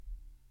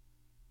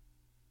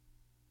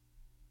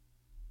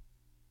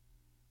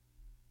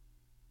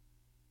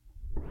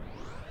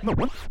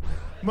Most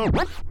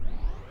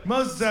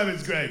of the time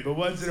it's great, but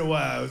once in a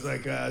while, I was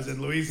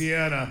in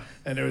Louisiana,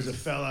 and there was a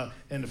fella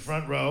in the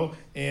front row,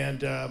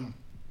 and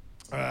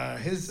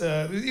he's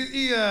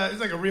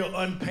like a real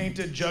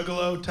unpainted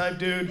juggalo type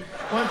dude.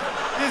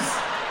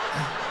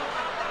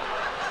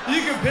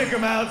 You can pick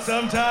him out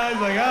sometimes,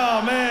 like,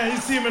 oh man, you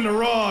see him in the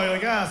raw, you're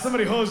like,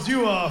 somebody hosed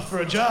you off for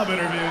a job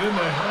interview, didn't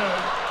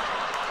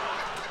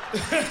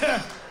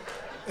they?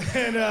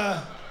 And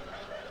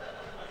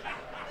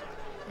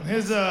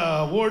his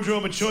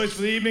wardrobe of choice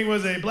for the evening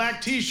was a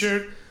black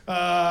t-shirt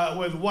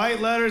with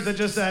white letters that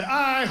just said,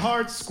 I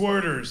heart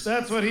squirters.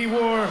 That's what he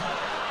wore.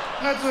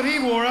 That's what he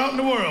wore out in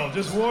the world.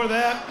 Just wore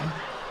that.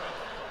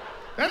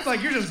 That's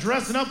like you're just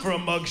dressing up for a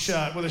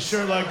mugshot with a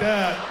shirt like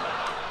that.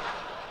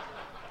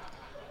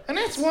 And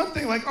that's one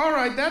thing, like, all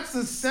right, that's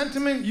the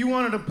sentiment you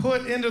wanted to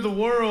put into the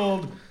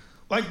world.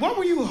 Like, what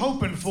were you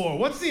hoping for?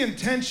 What's the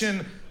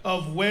intention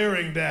of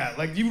wearing that?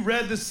 Like, you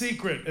read The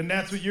Secret, and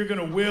that's what you're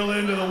gonna will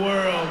into the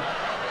world.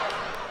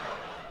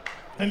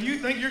 And you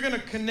think you're gonna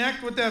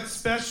connect with that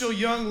special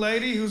young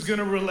lady who's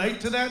gonna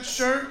relate to that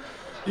shirt?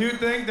 You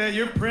think that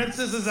your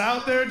princess is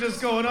out there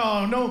just going,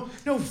 oh,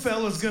 no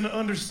fella's gonna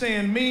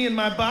understand me and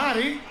my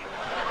body.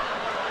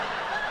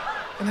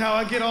 And how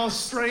I get all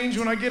strange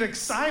when I get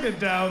excited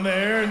down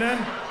there, and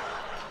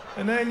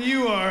then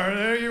you are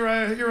there.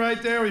 You're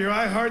right there with your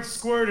I Heart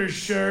Squirters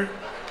shirt,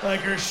 like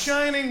her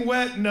shining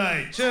wet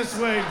night, just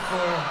waiting for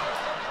her.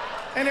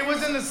 And it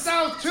was in the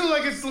South too,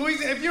 like it's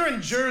Louisiana. If you're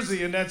in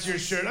Jersey and that's your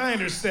shirt, I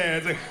understand.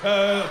 It's like,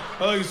 I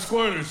like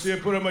squirters, see I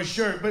put on my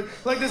shirt. But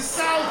like the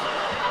South,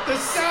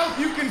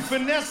 you can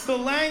finesse the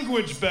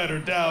language better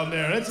down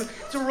there.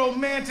 It's a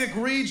romantic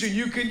region.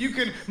 You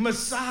can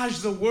massage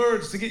the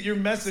words to get your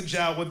message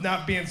out with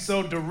not being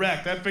so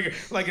direct. I figure,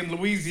 like in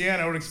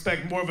Louisiana, I would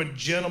expect more of a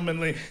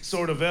gentlemanly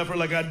sort of effort.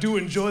 Like I do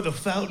enjoy the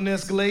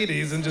fountain-esque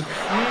ladies and just,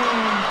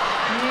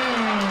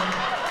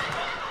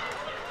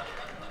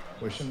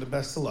 Wish him the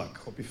best of luck.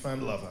 Hope you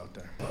find love out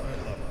there.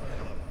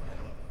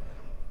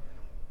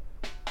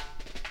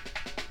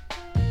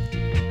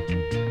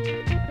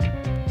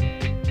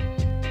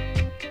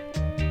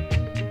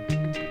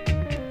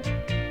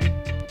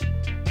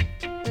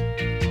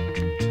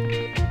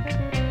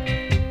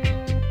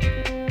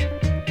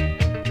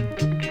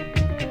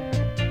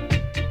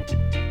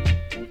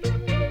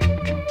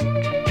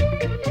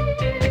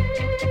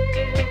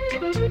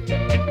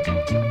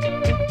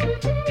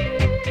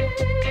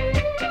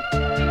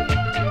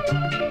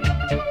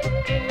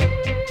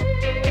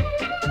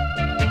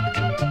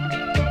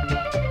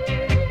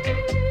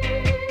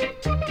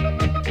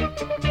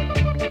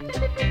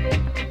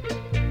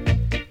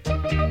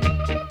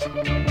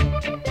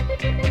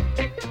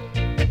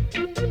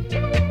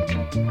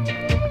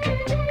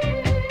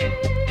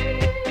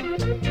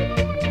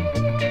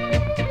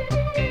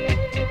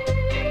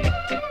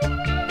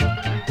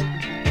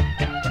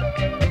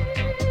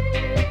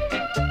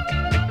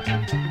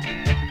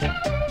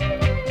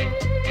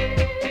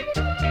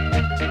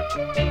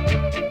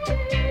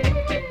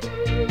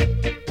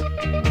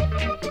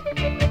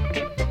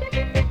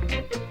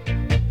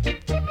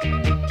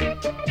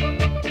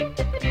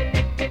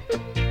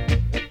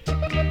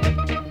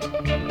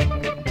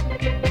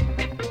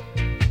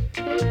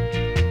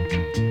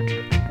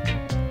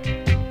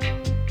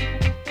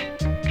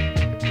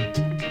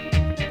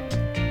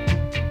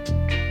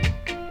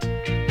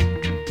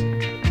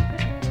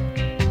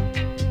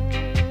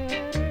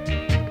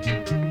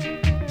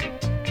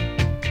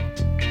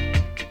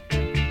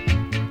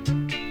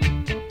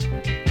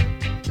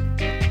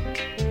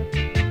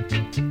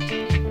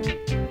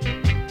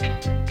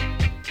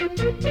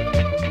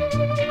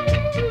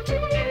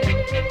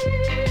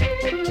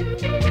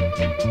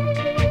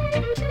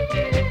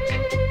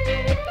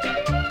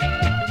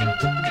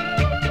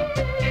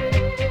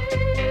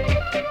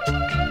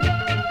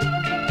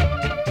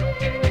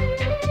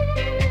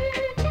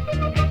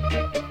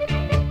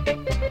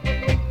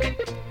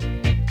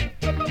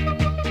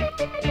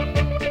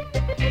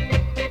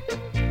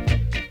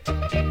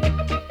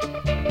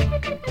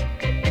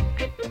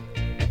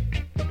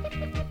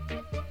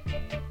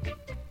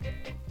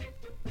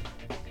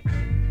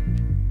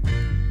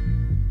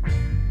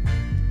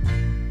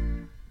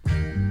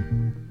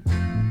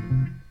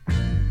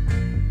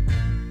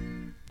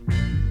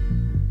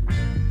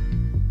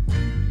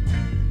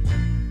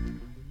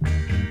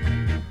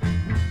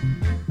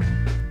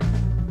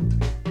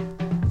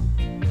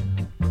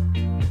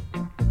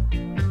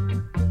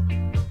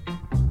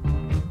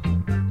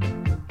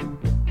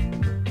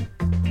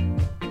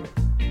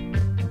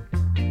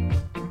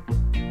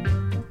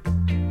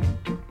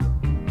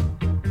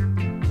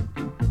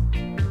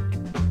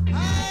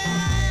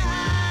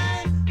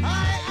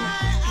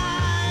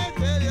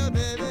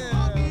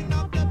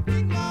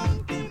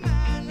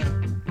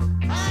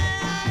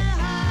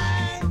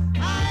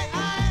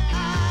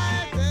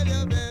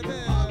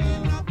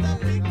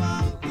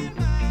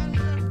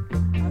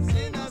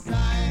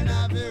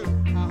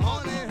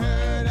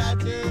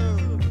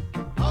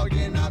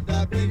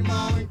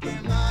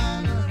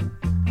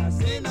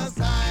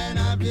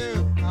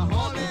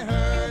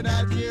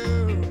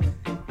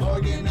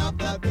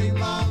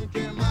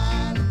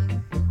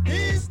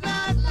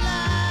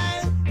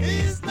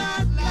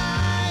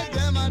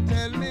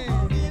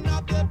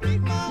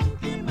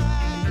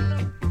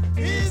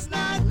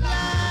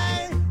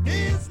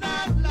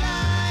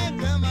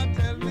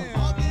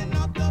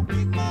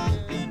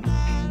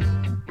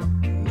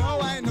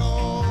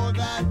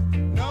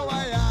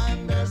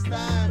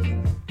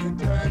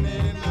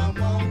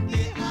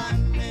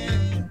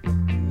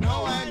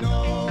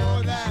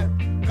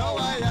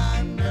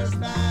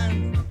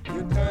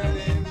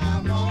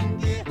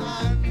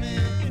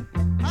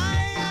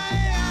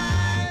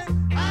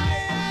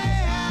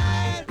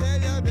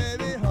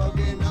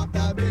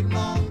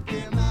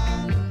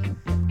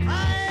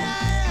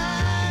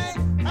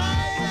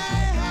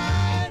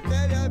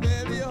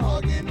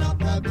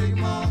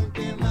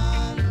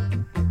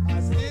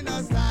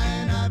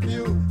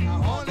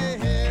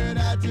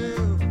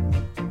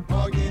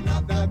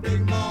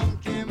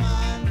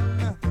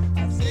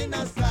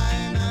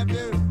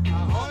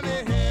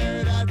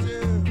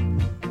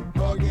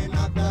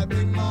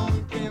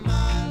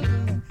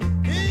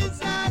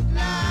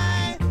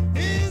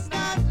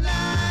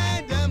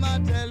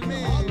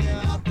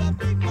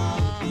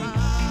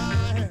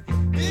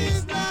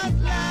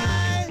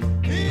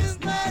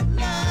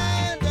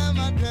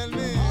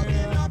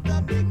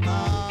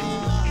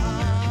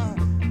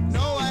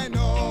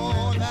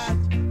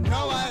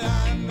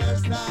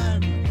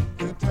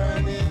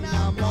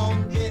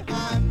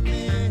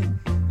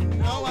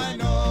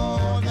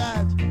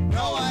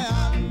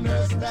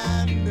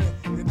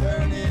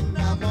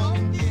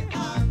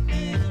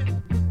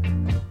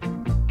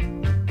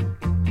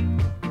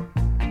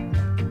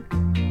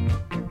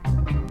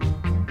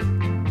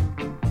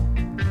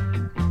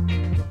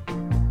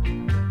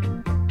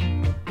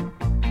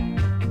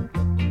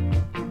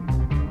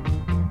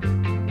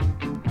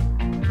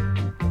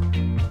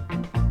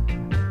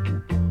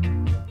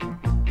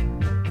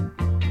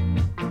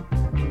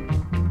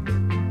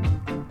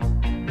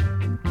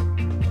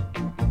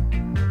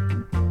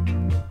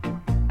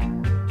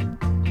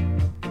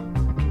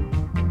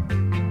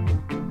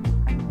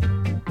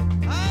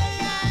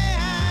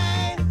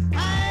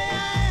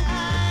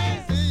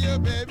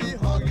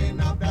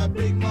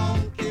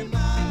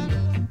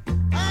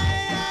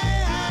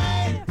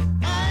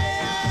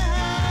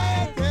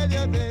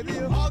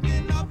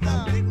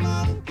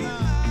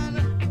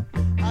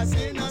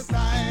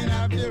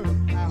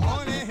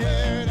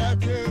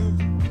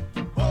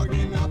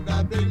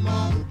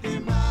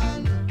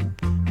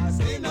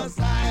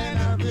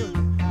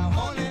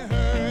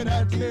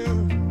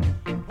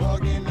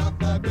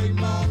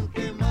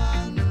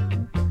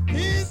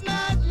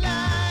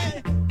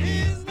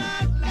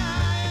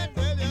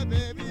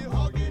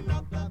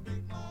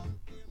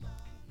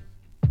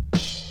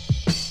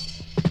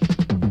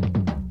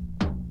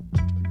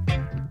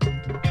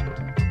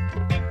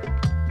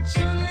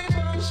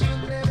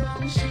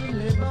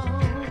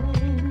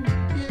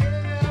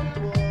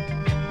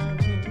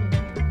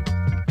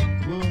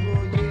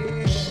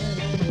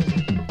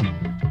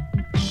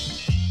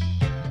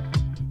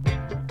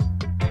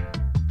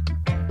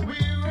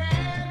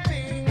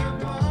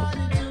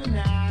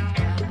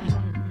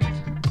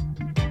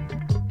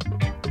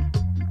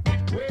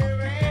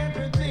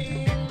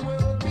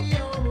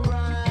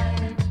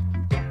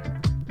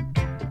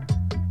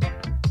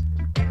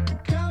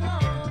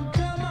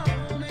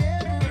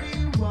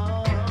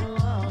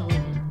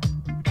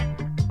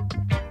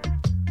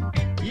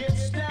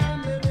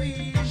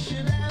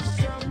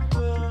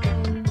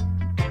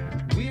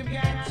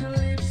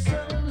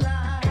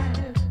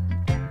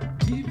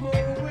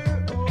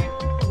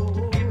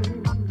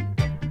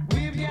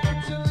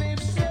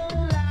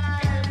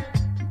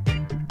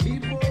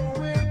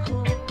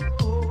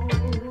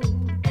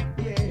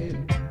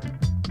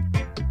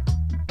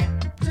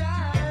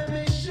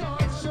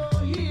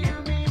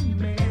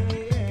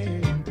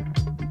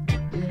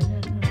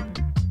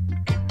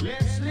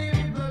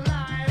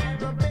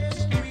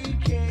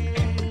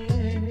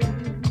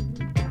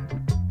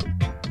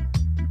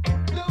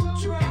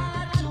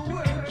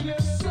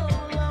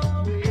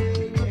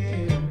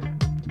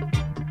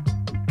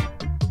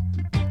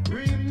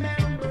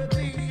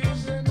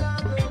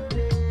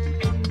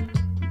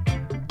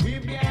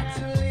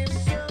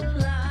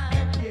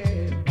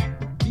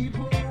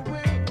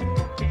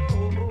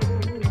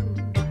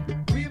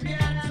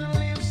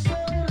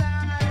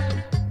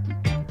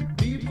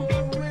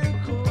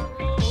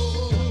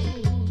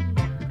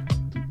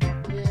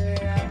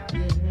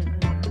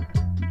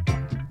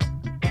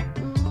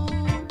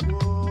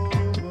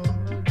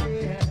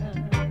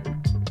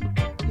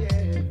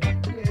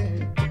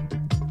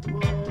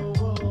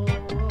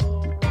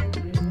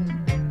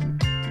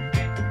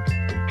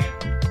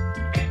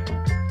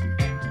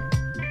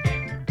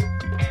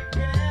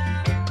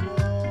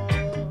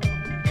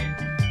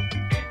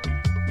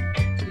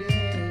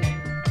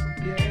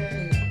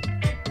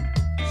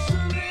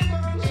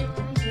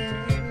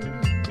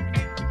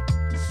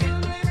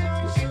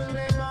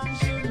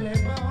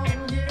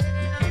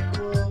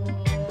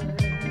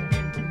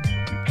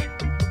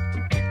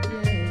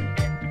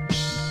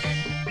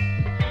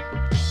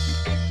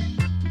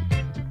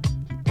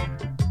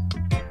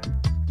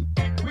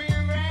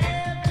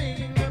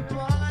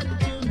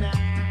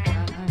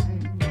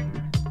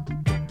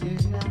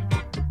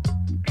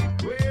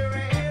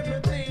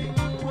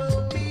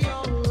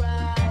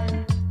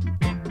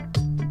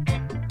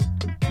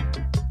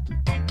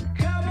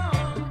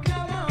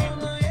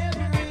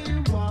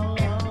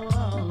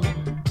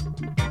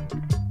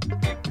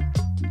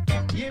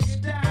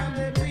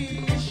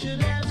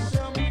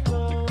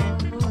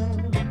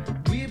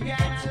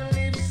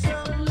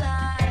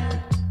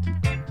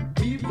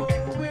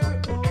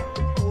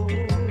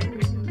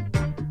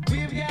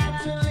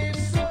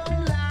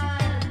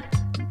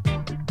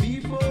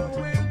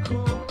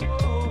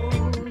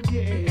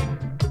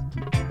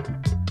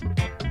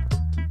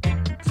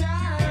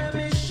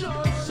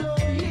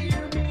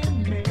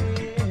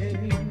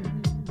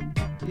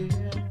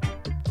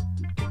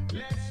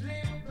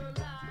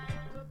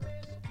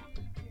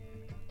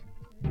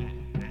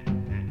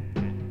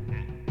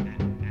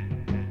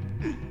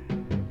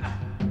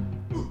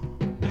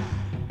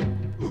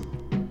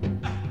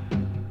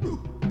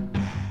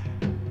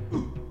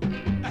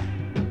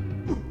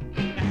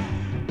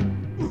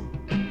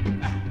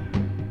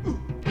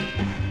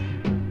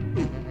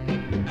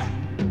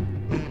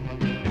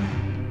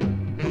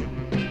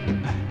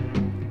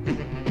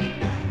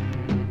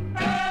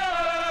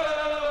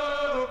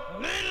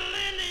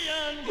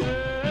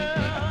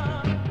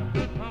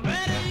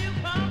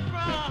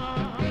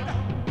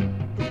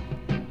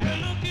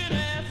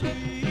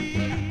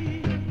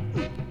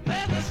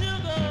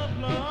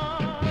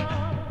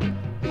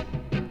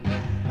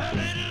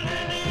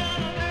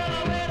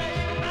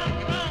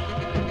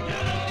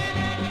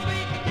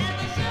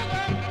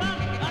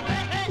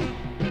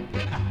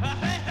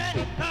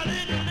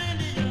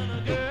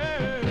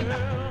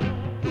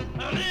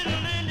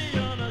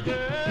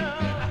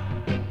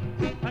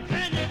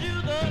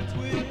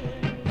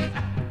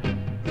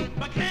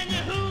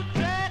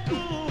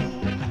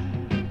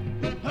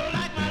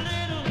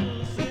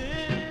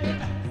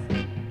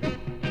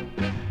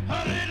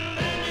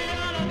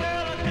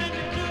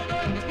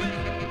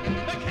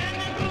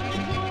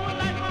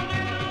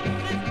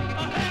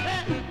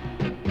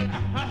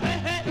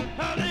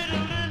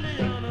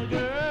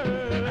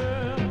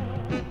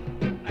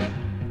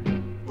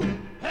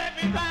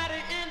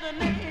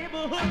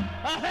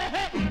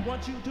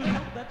 want you to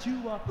know that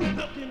you are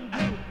looking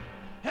good.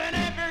 And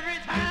every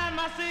time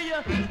I see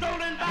you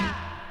strolling by,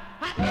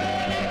 I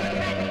feel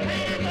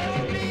everything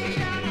on me.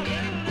 I'm a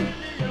little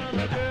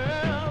Indiana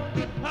girl.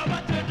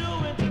 What you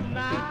doing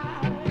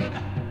tonight?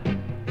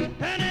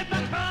 And if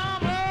I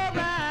come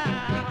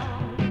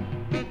around,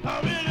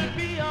 will it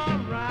be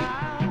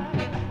alright?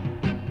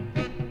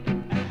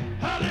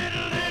 A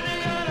little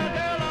Indiana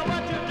girl,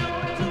 what you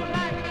doing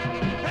tonight?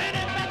 And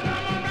if I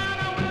come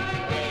around, will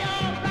it be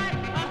alright?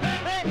 Hey,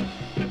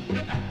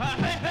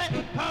 hey, hey, hey,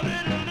 a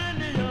little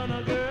Indiana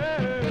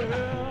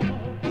girl,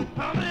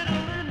 a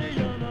little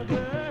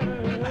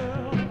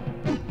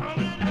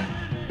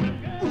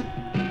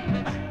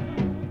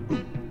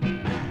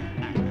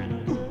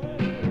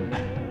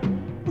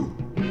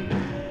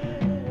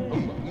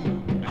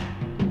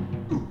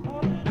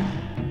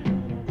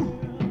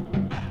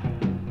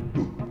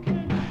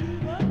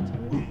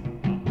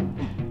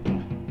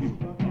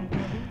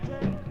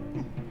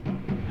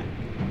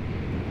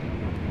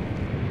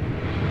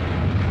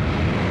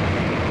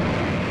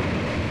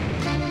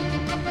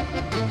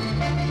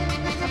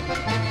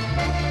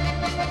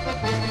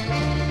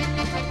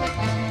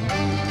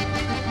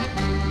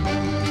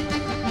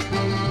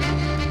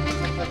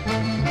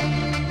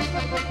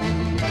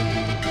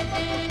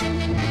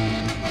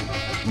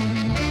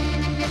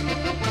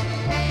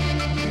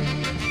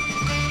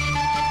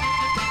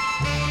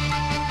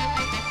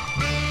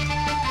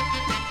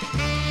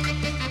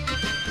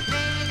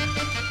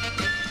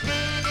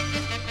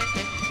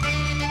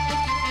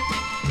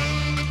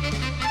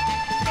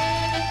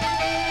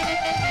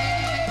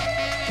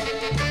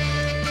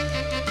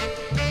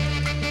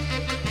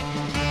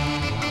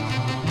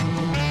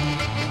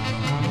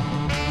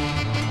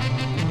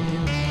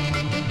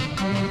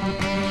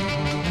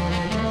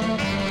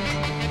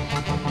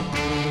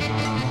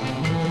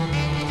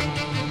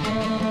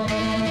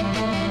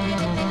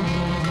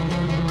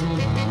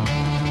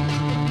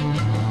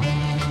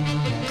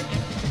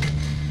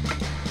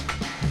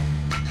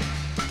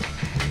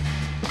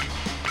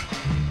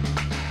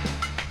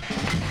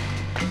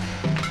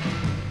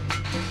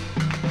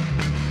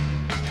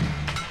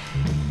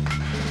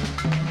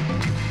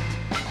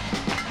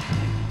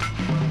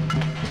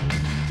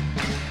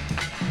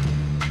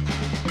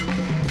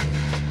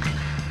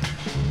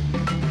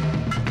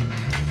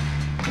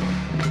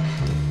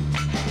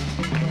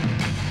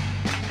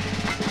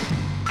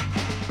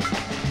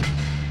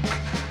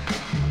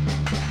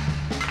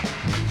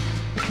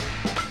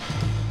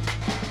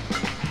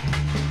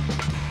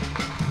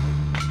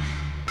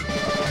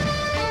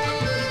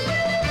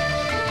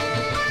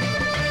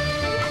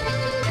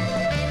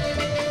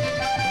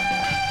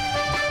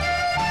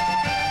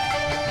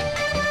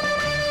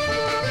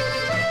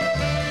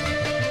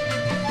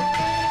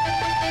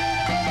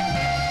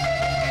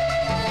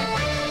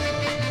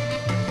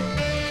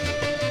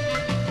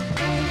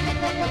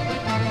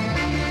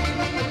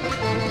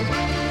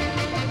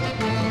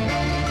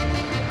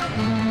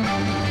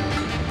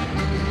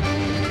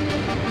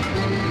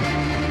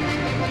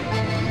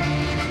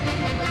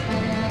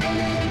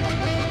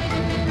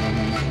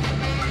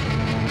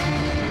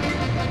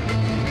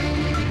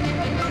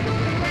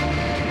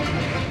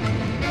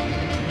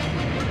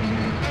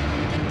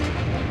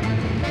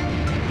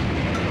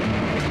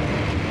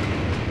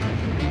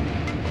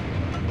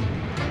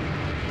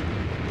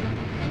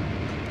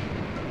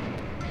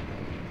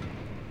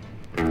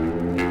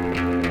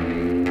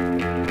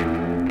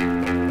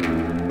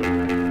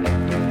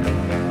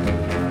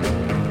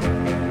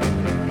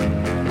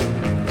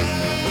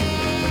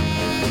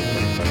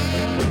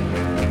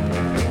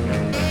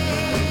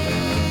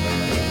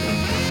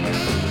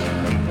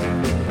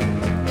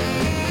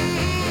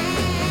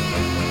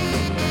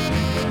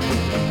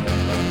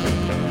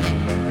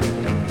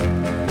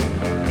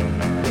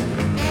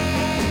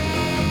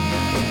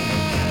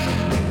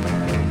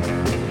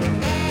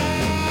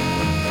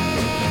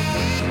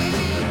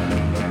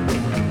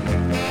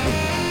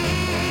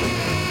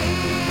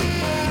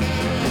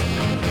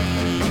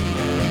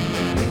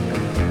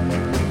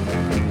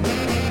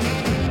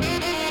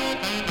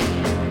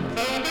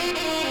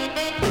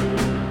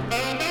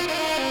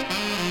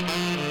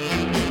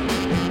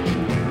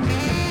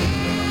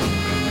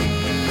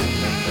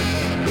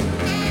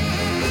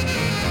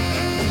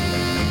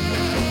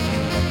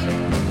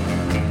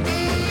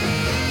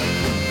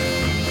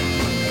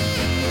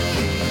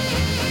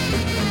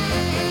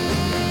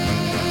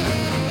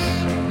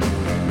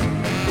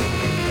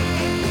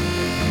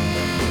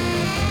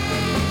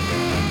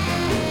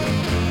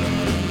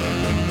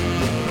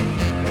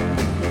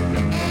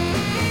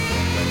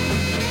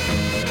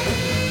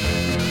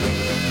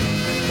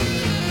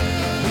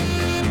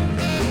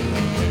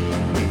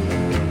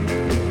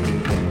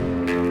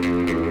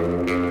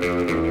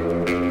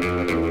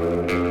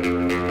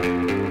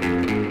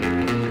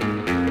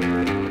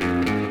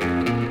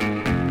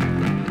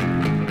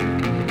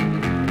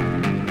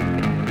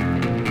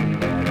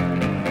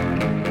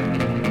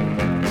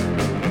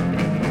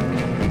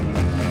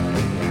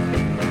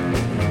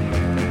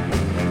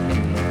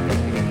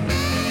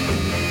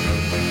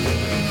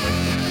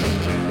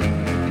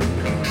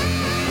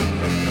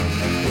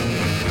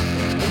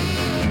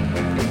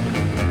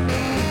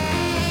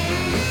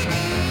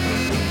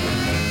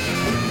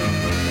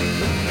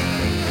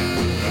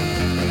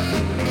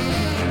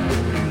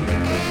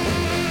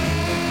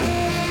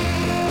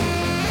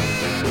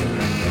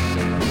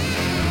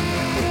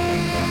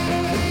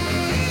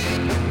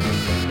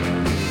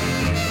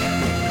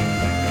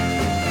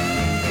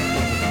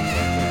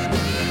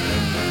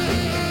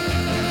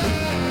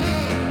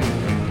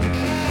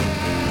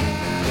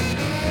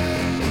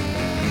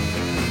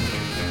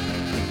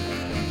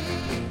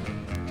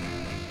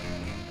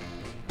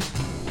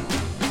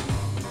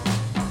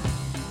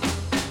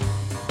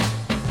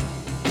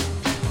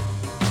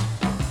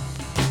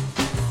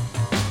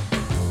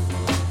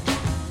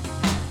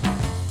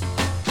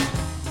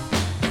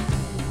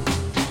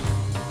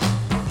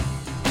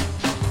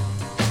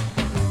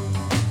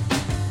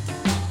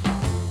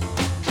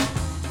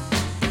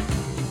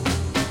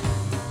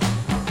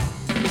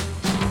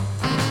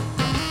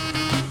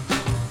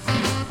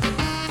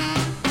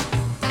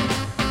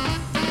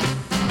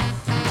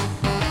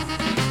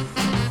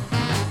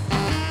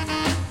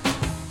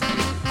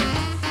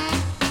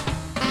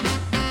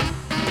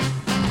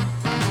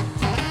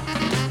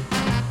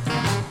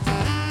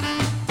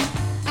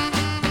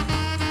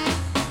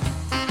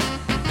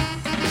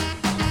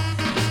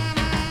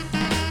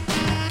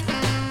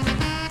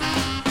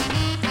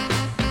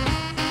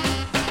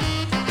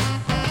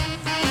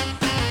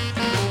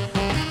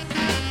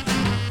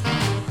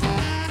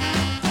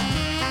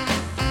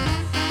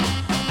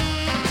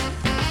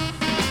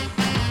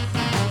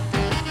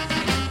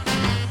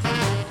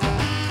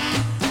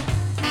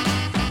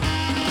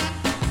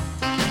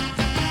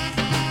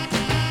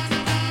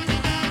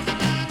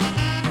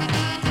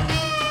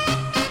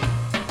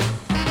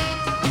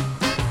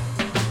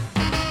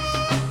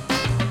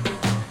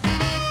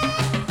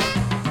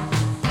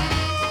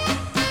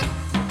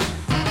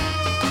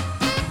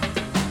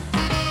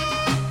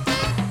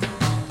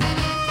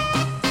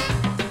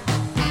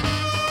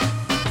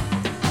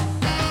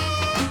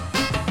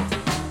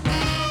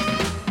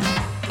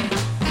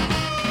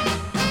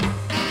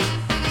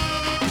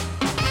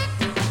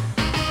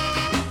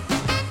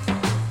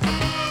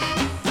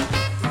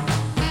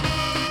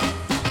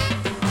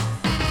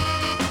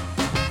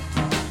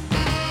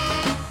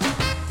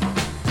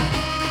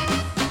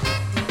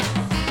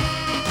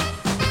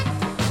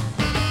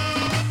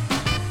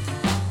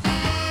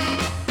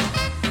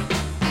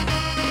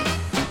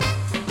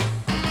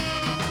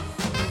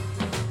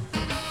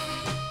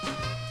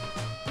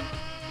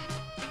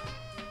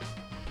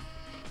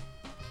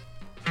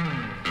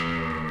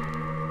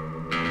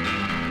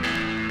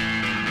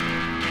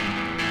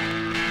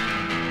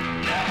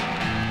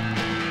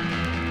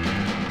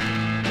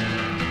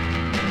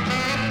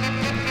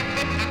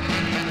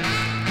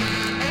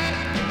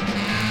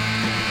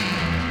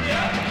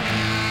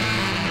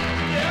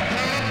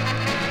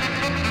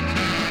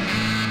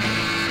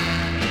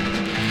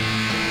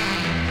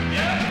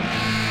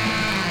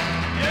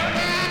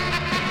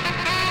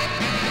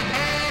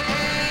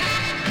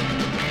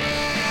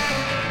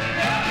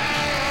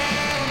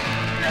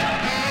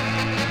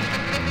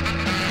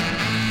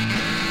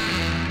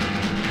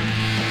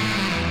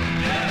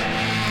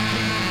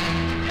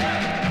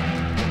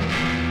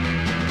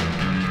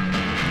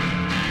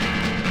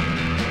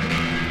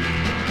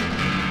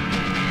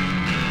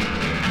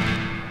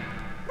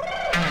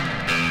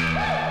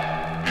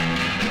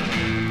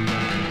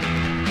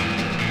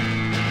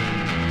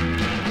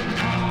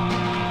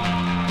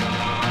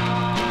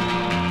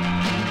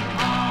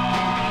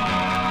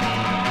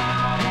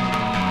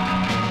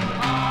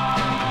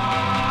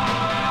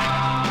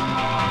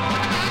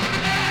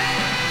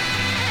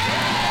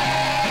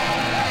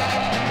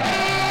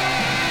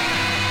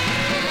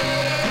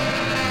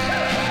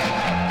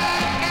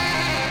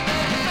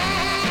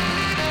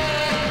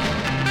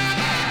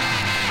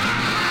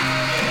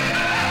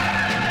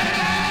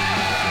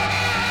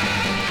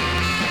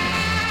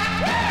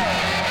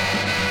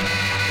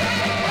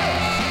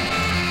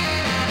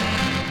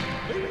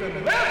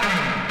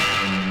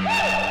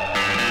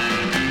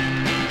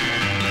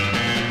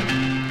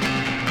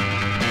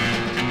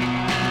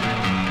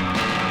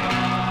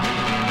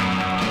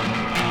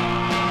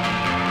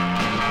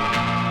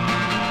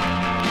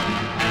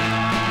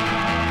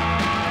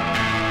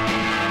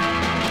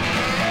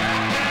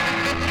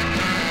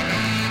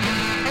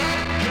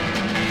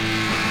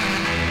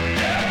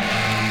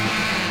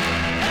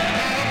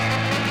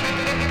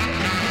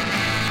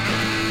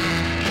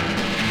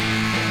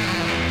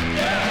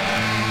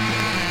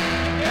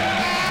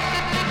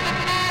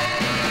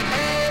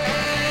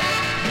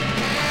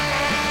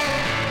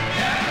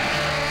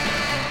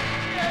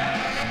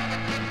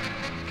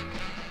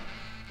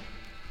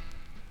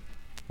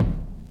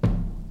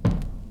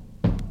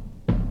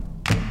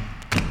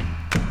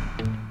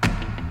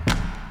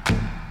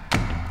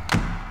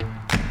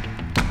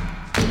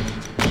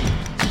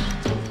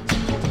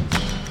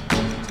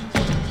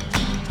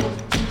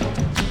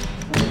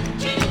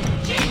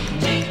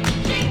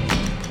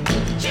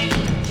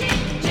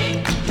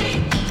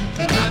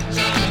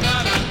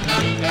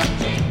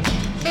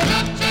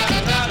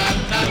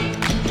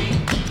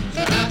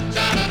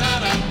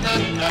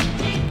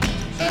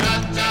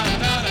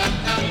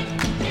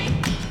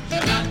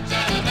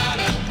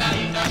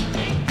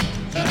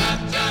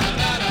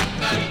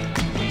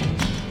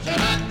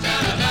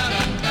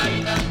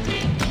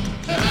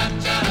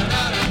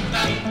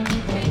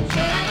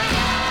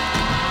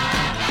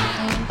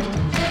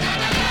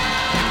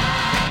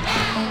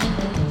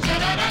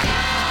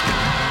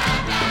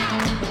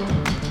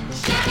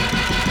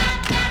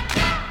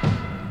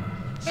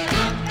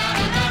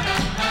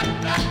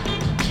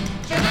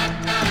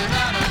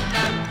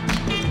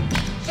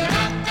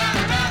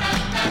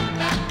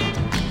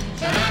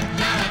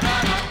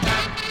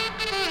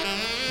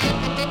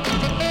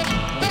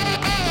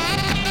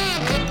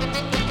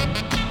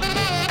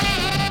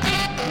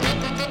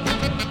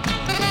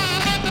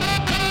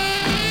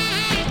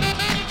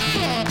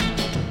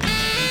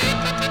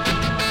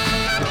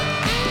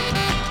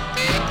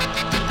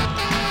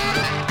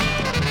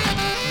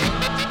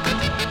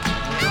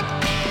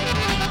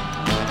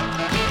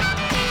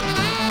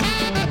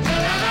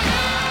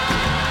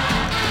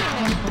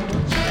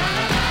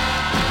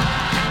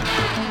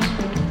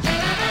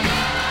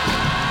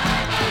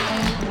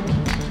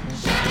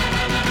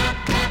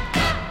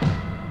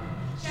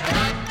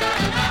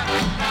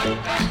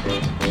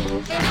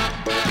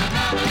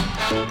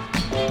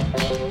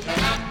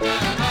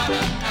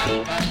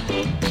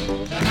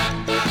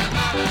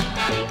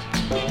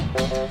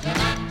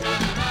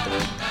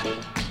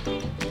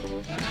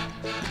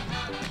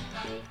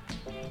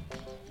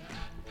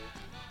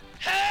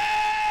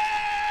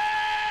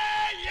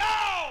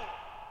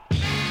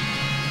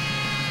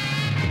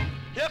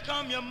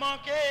come your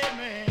monkey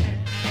man.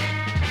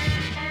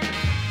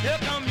 Here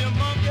come your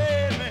monkey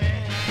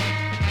man.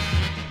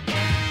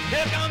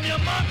 Here come your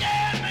monkey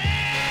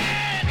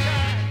man.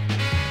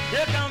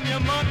 Here come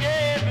your monkey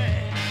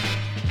man.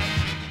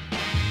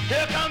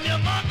 Here come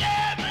your monkey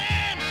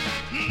man.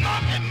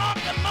 Monkey,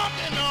 monkey,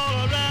 monkey all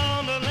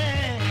around the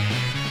land.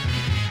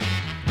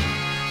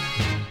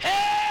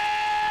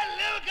 Hey,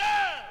 little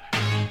girl,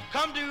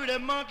 come do the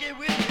monkey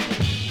with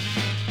me.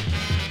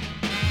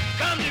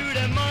 Come do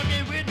the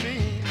monkey with me.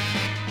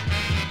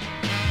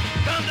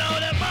 Come do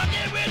the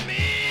monkey with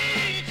me,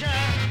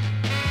 child.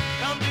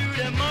 Come do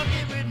the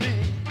monkey with me.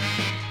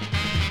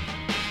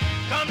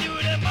 Come do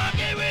the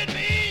monkey with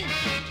me.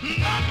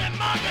 Monkey,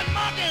 monkey,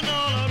 monkey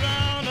all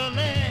around the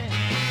land.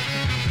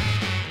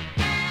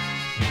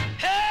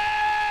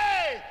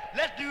 Hey,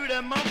 let's do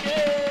the monkey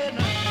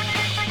now.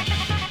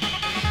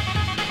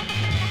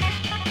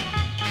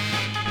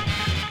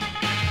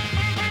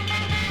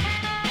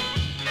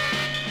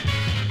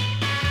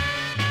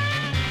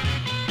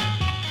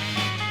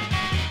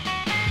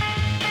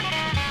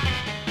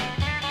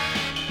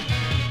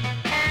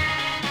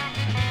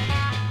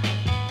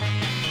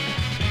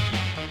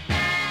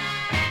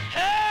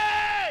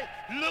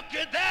 Look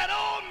at that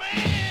old man.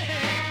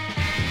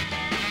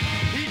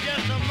 He's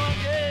just a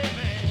monkey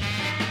man.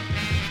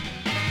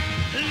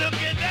 Look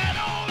at that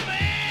old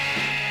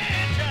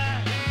man,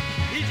 child.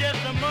 He's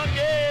just a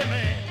monkey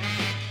man.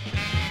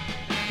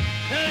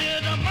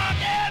 He's a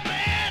monkey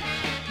man.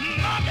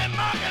 Monkey,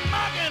 monkey,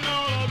 monkey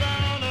all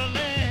around the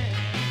land.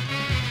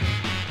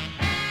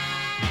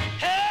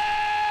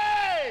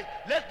 Hey,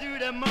 let's do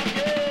the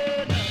monkey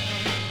now.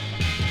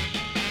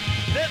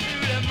 Let's do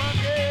the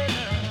monkey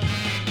now.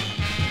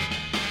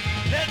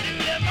 Let's do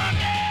the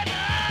monkey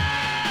now.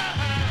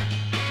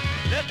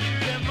 Let's do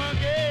the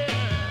monkey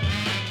now.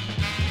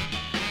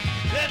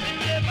 Let's do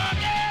the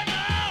monkey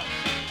now.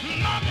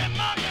 Monkey,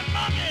 monkey,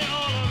 monkey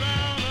all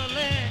around the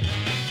land.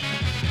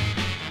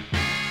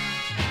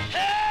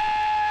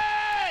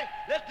 Hey,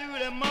 let's do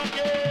the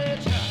monkey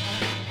child.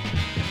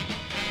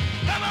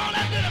 Come on,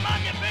 let's do the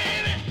monkey,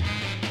 baby.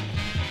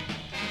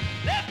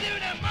 Let's do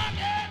the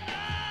monkey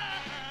now.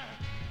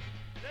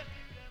 Let's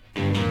do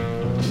the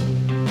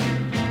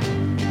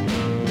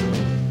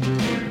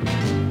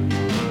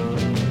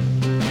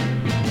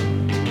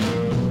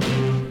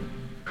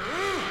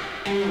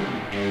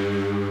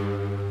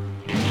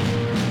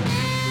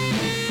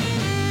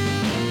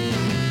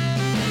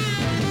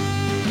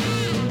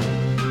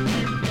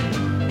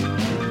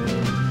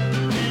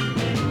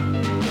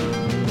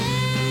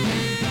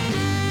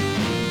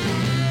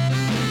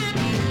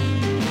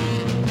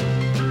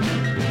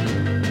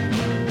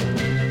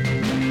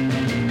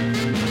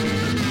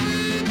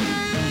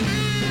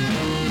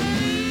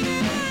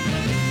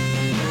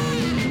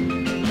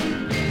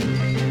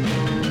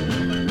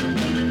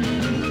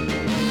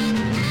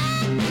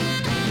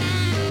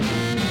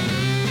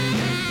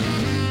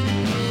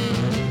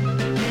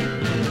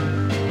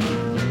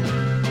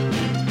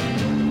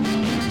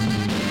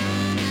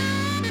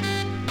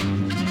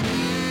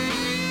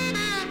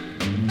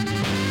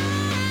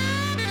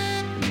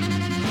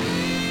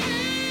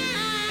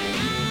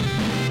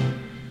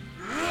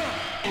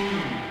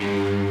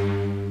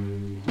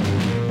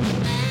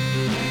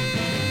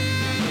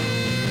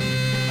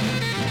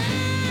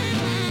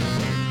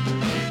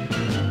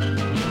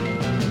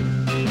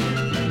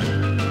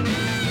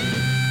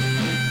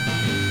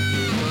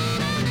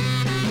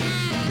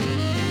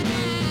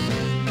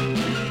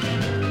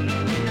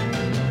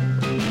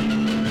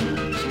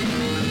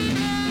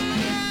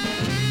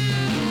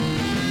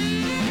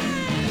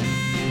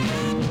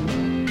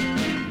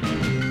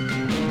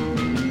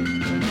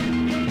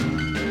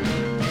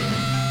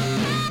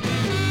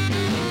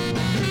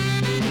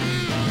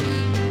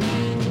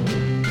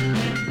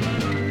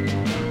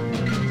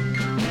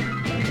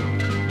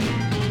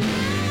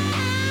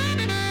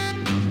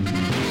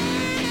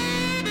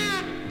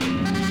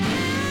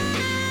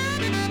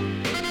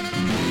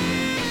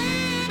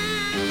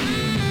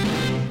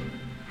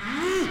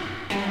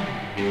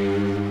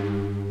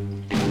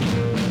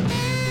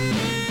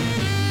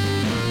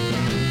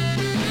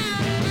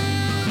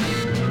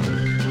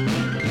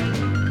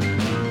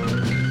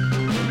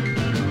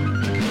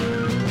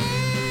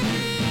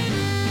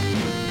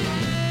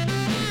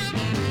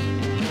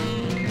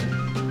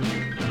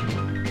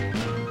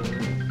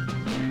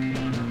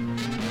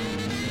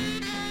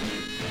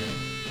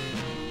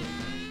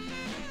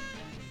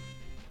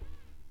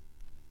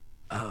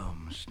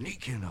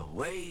Sneaking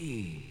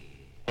away.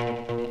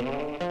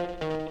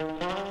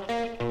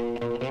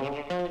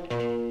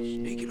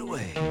 Sneaking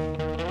away.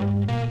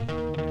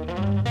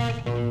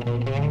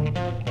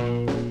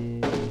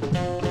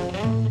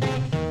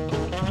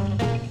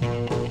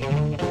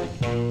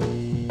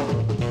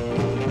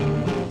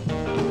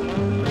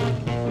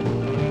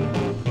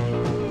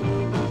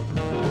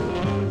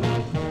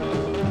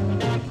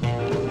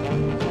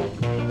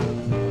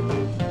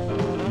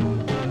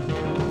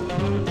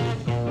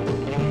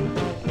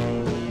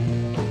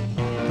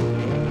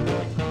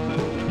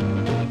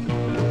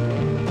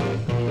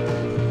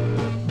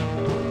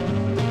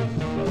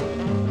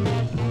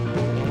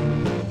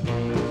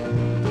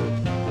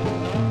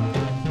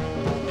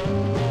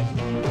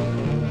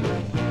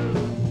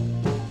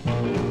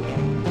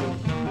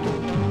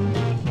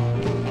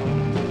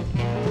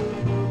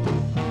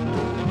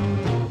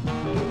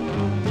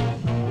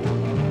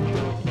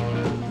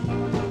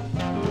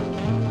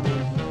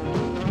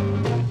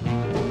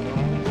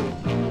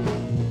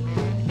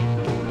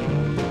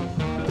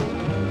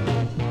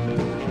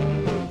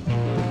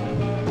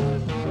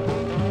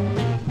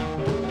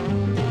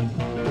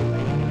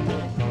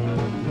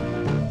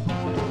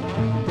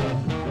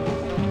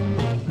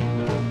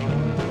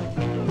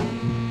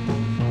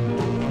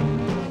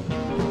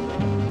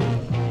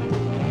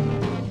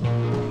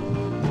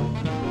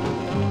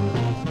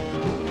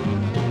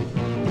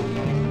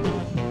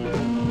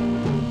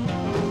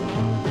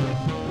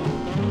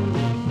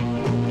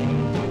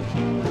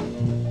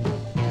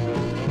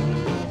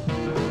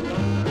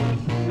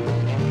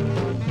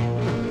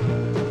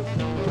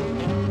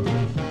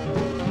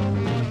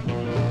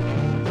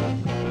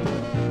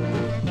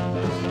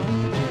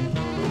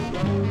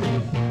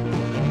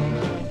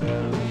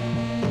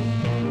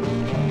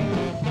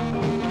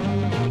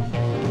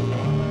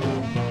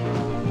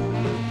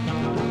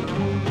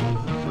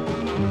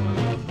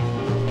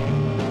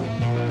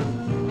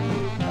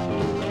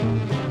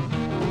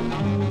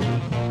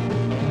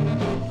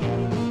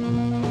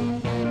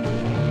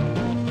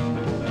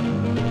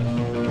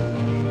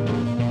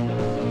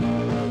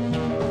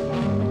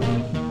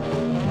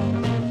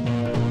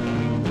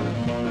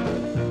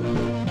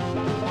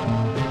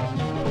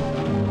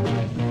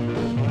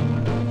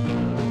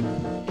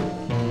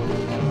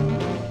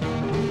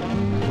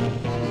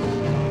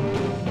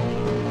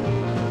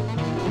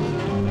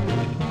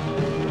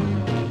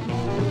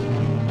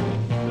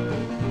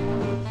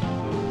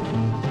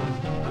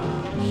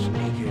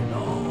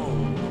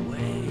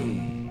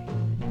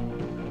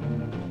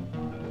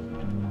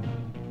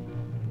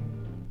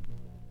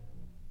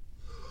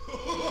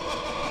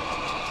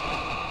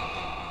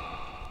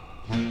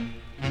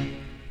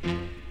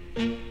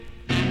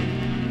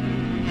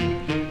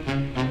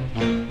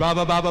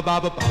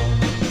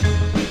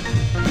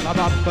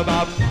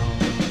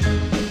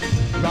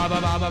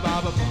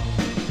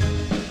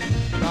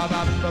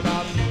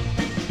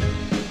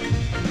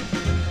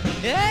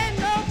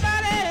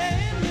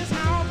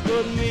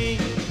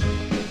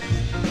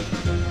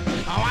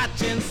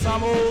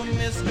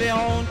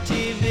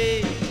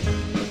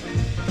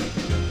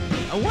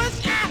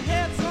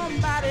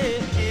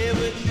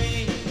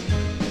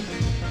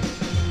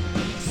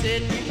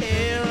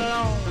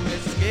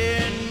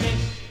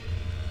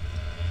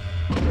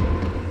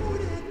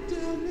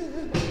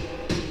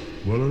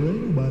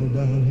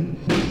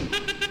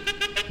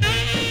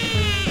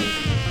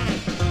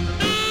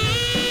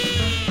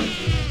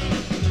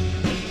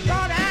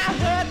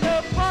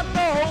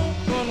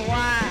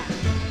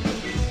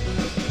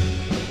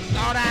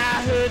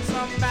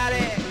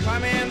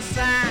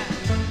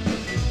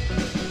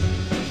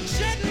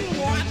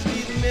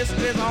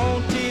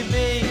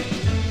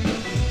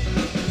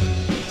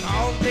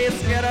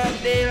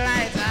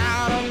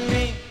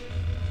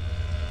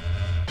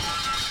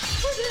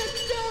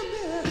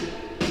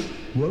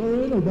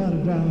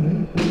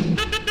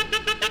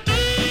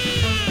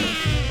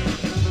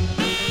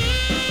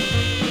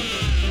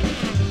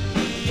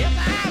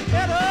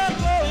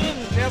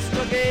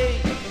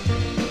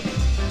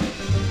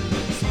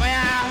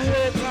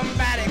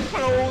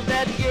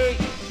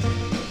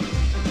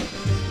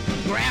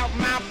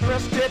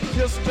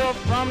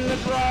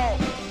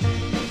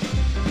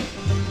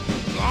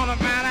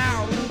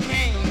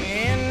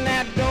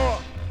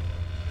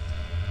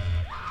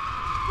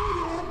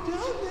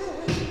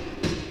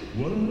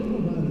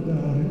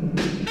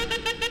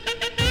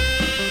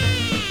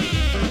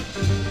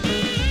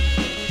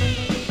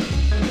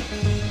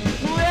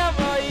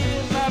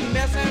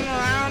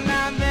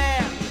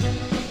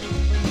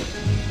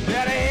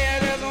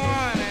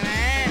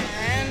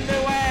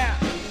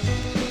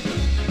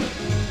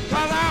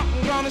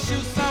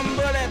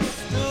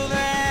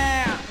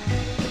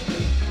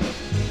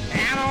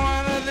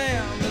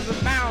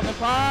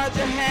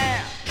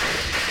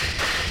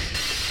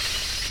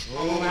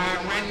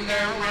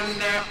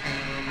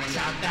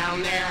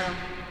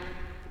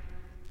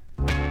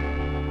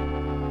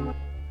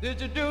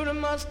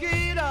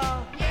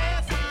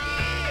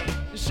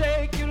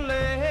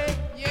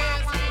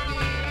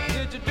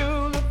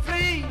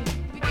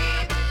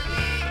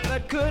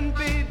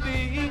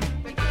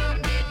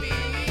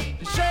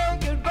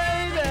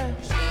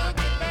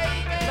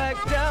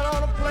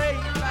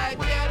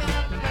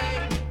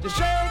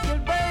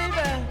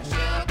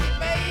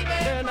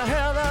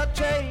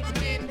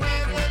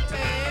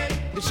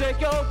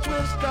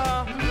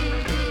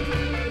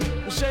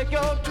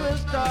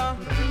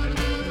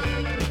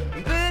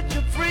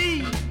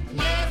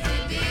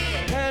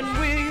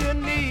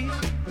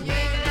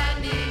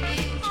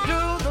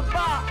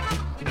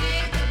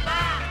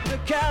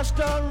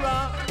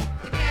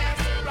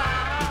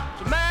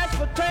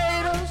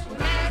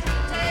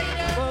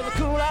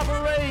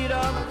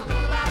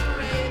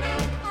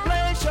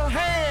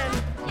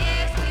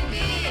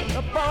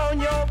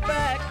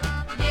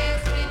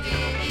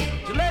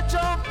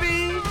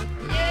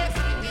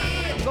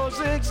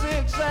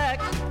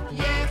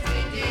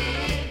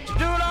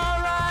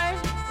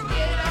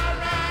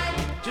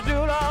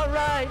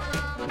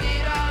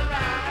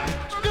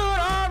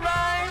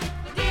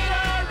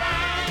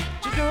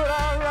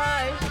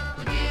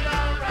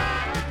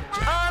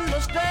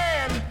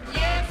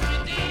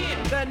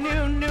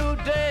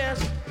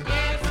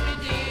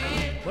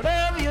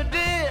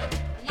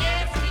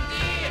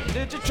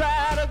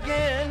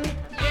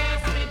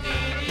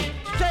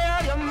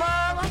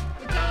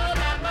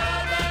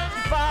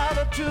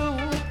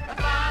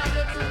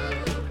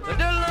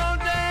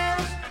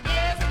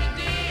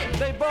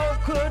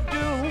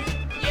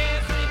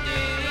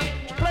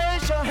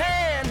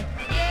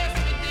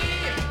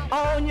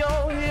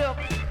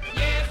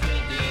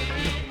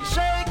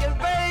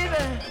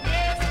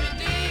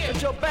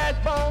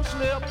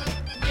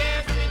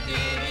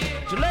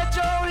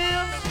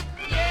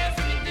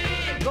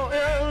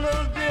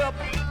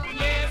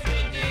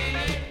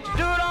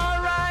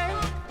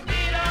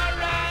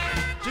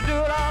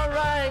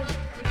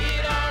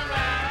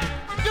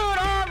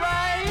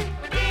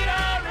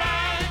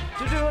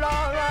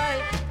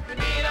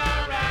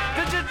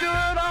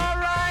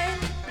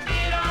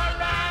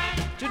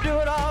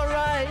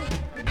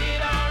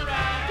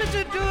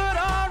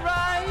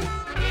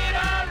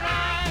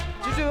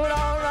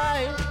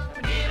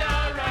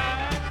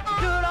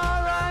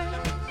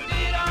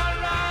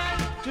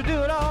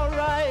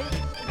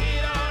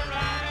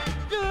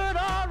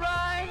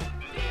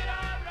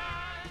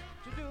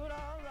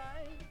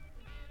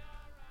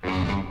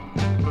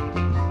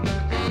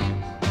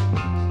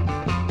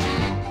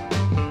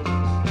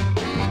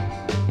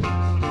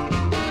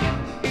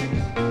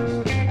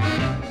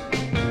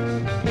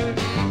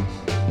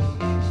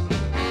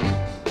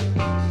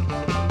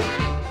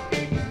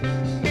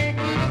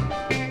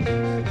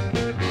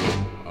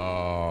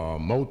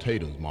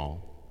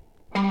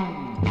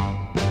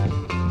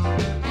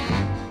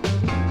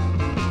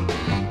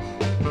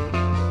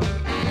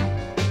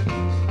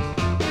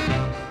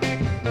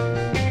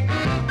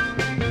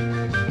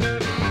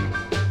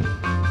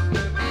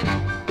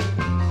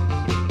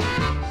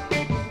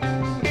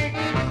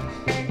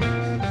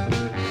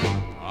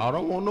 I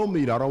don't want no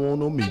meat. I don't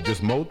want no meat.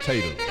 Just more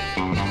taters.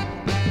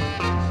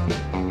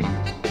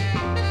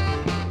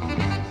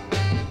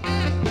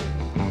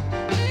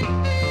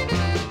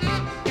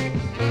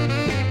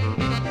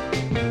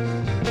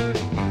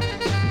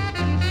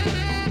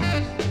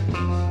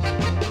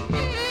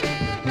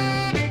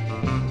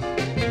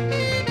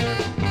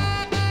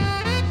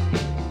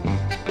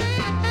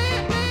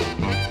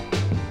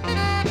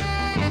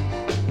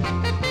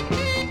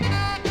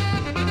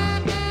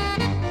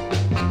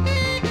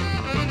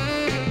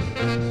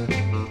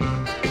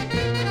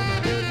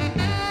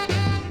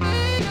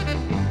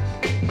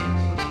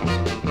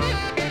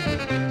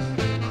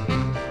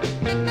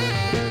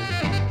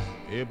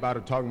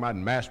 Everybody talking about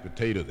mashed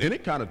potatoes. Any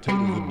kind of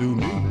taters would do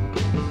me.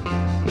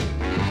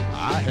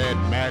 I had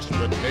mashed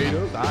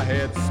potatoes, I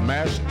had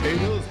smashed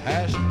taters,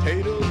 hashed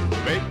taters,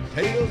 baked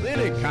taters,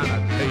 any kind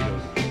of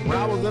taters. When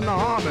I was in the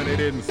army, they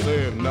didn't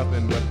serve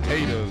nothing but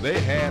taters.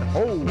 They had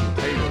whole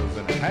taters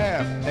and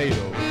half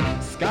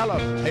taters,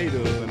 scallop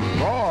taters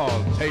and raw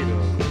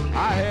taters.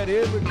 I had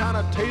every kind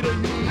of tater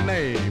you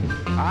name.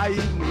 I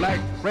even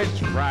like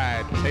French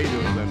fried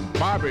taters and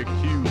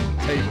barbecue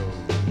taters,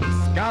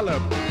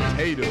 scallop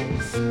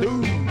taters,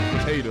 stewed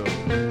taters,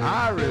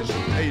 Irish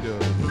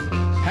taters,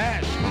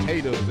 hashed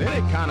taters,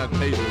 any kind of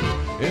taters.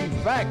 In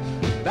fact,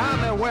 down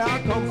there where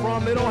I come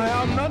from, they don't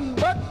have nothing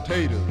but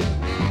taters.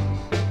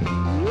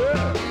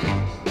 Yeah.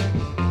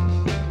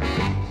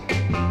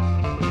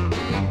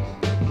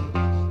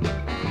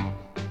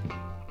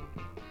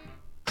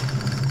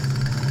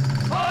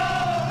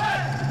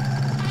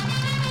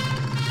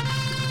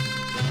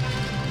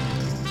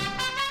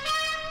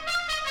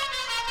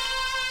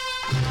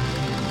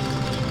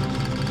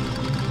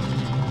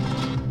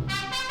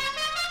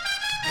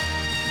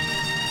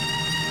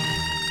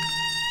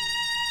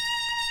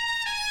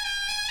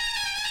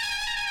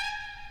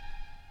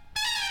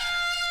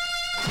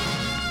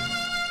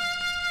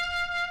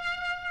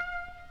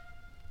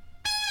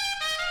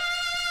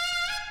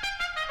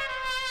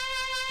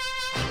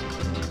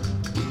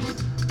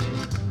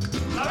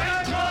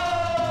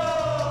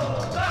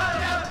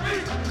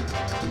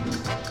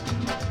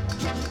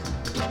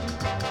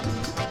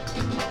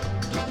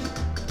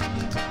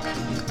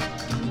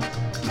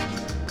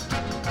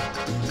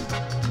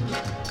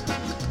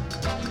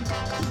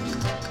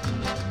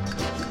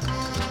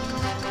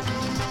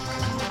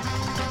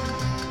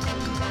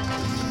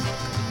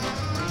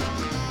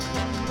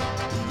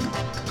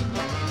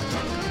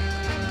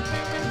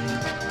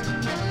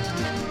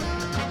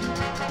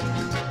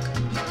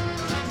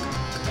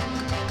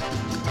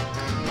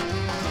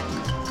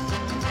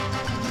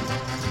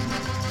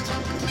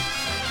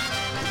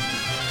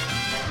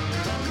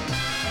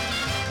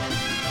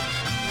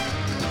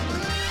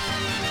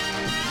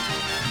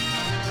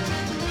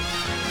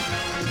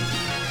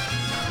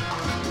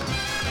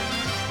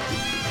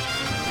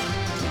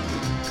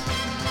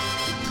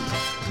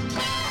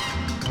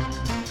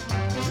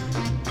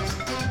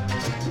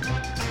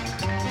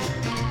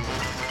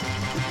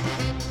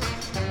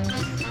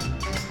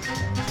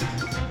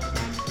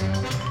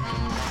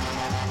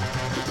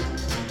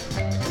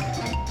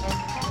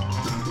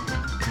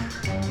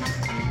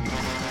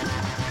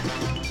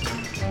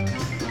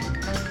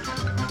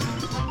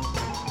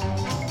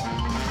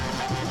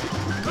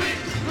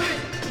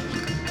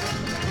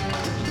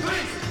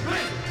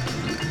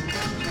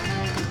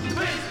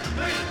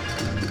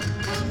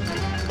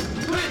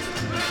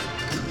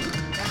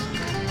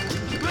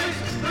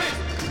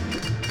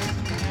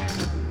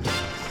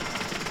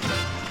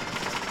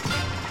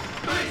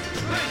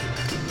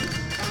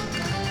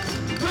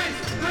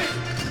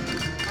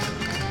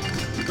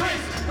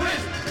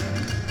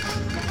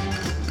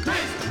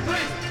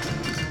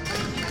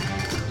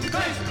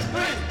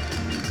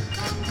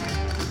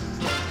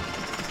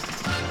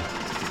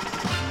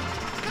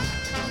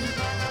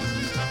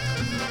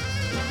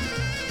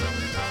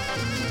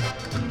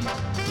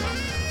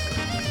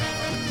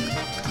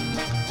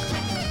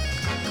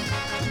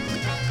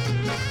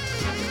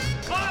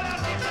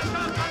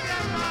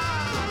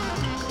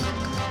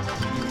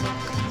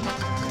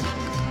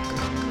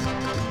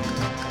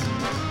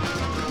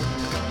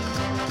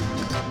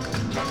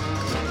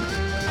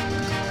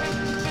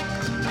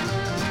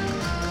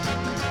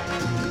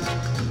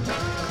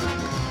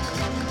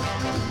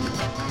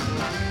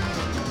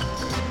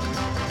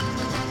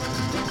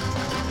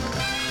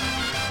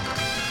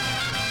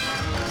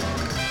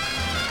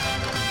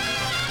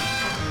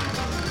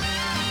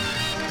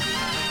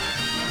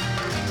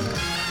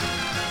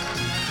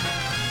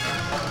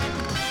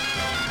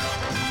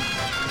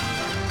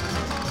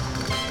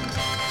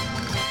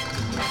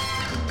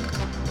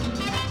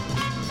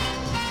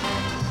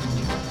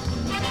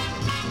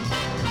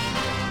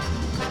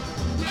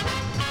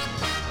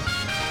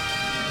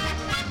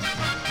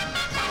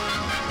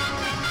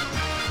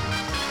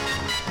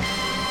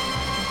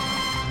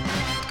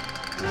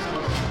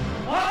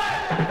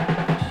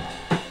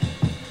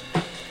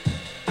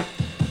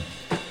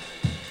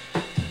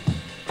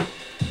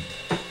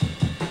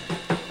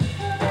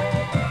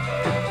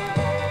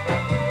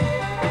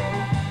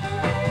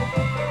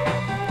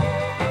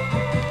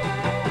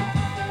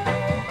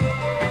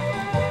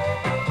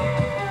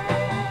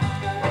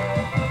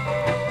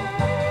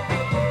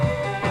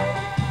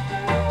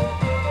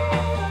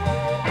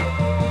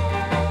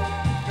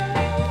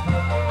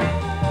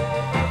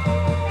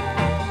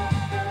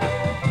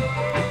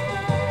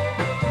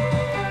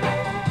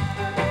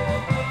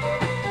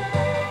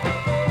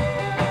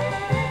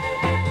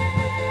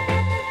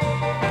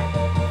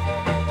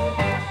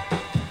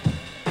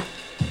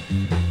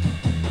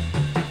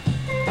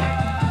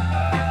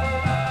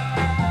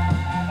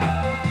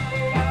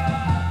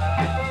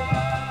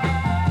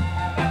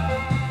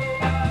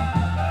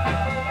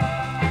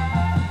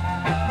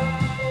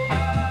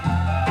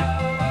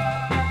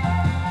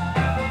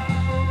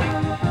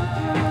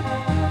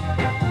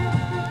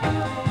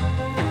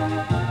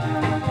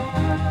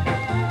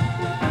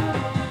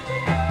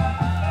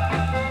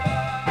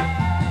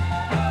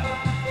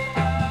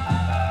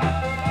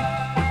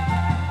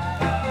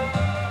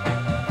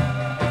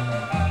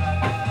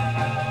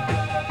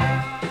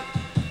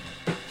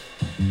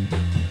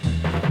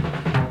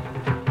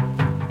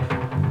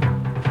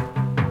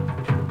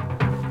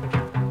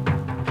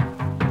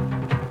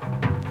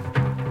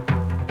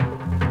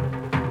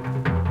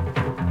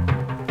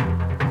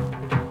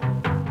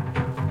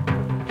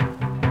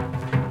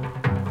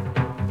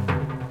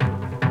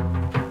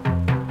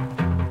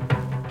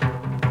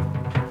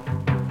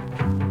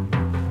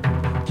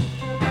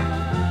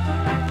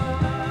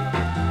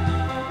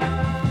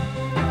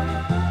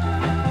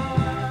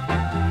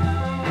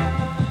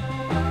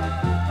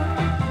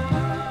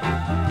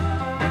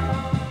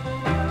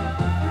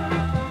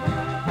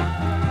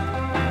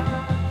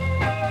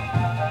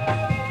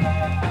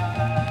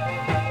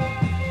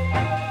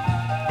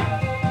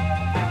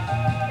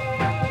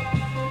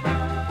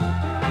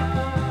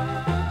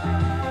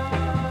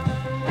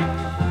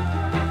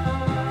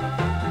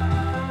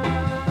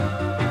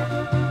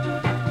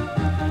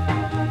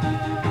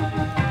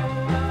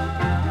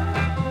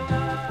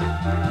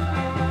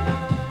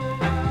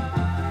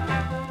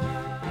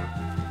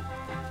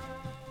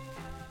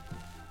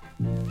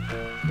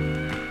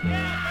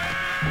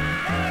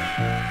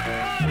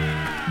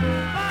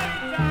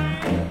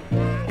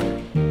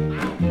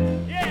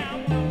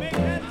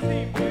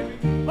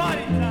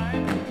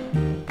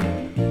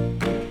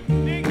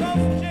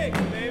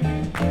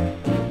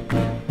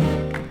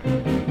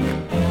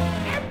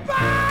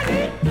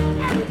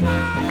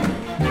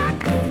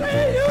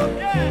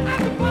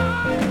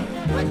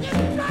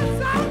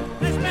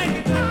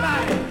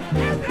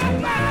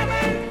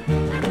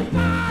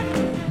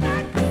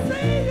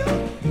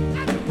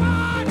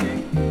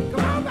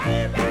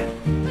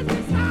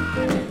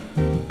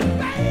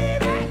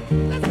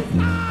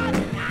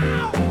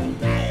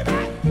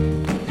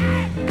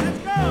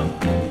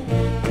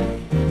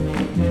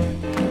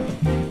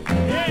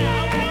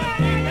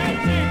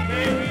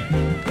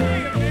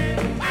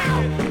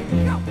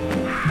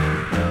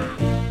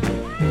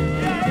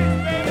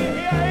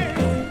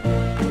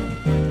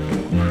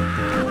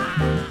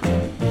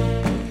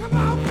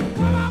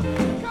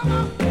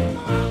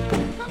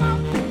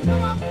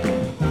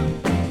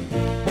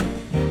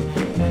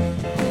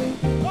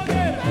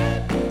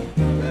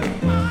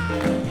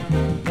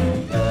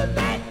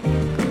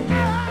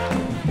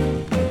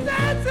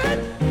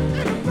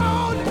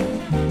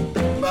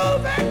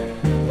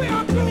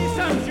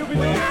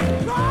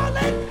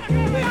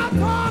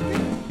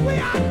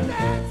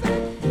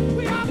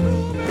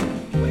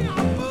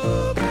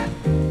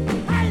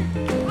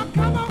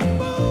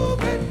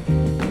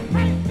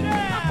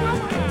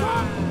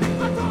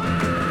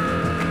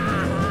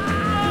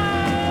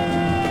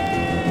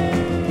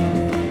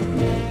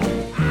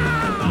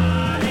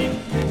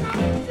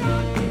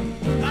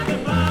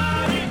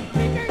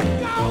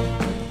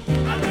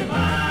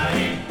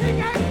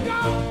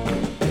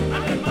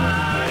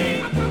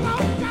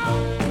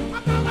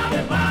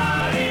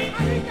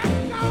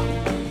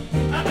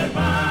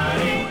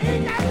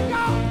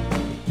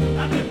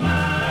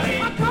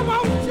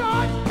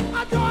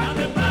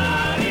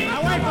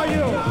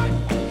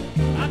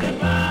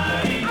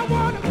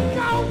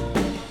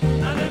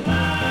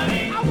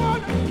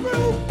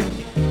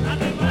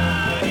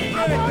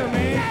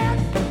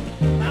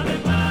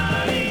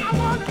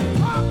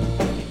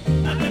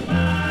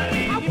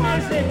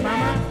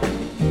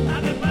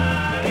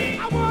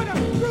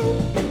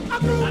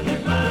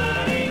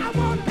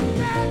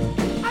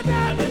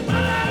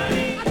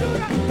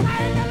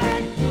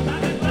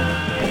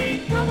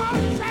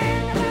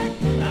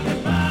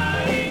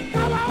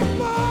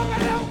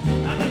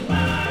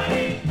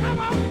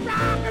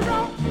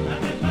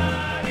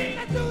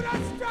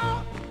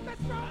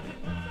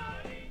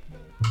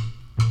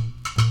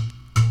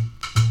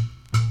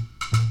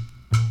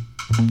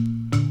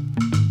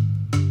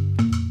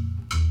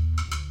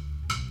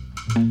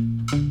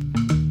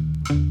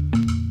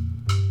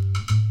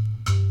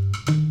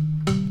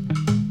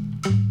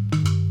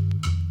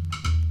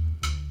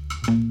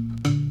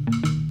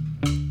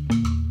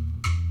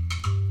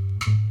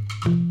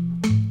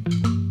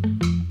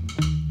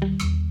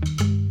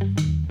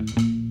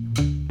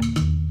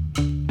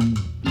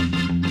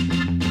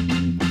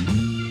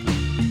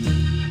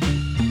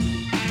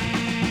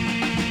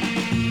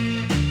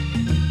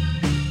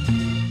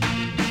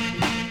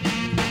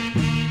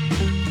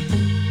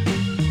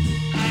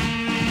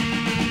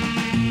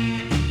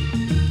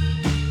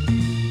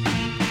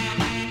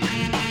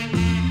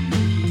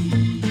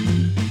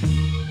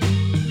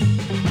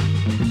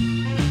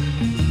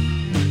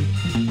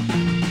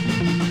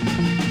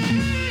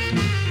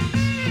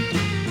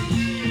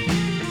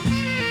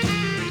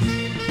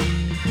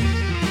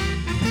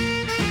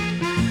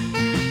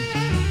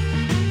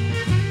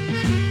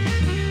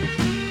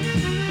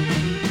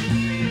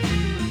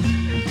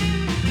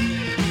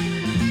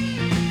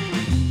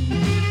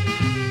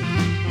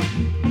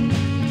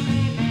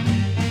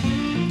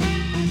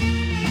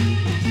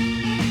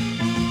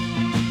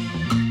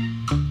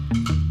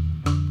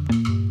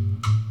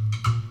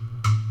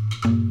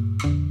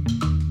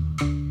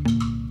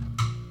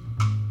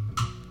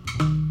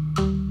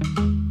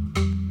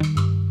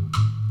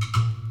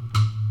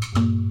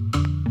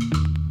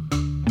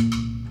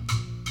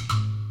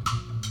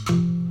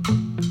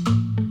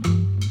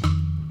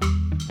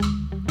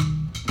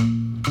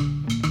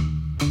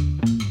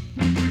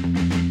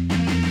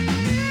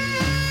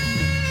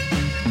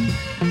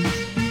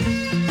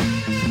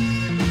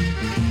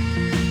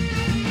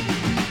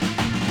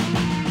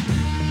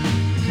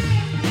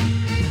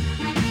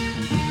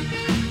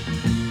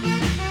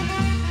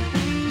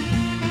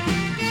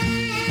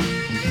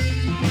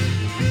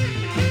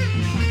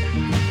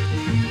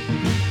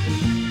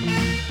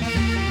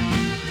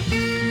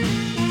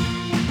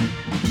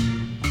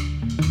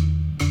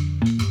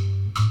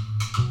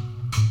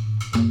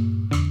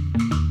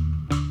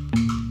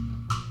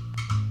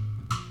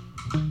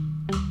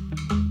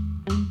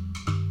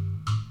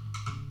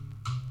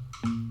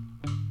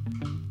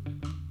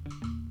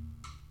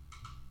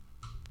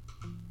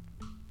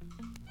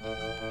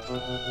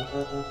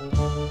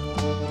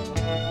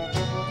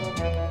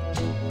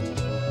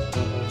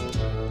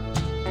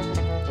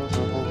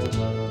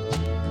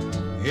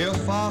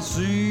 If I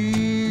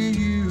see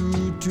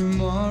you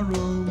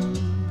tomorrow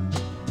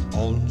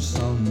on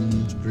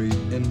some street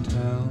in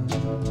town,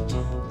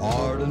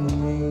 pardon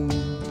me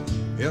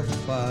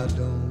if I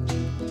don't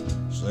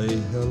say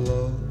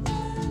hello.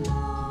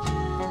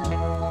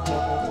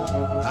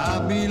 I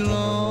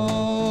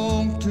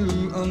belong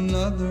to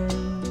another.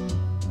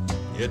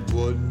 It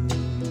wouldn't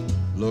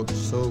look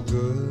so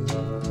good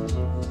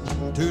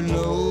to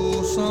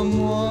know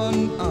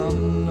someone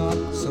I'm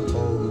not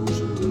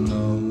supposed to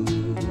know.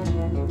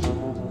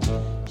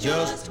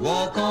 Just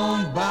walk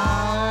on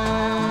by,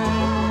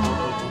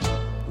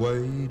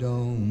 wait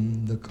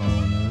on the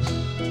corner.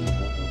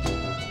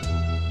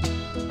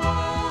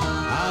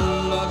 I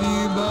love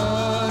you,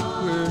 but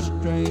we're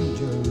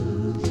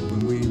strangers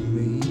when we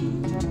meet.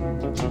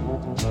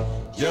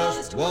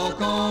 Just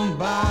walk on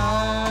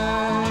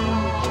by,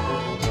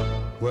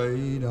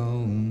 wait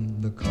on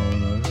the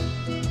corner.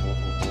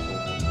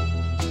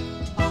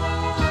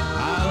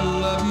 I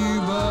love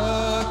you,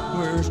 but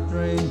we're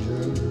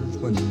strangers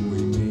when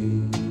we meet.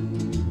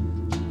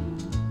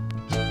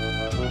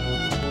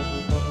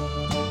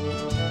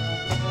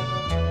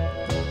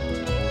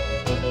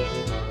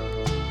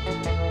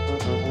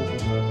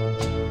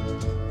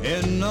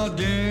 In a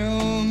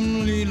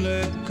dimly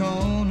lit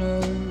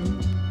corner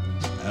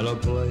at a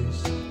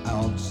place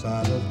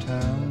outside of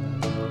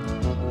town,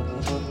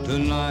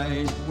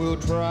 tonight we'll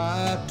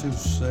try to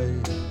say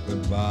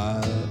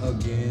goodbye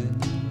again.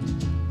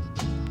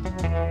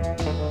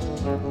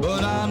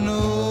 But I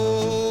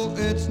know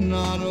it's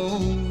not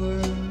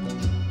over.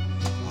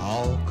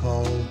 I'll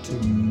call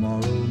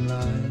tomorrow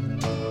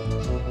night.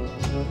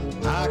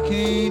 I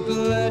can't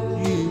let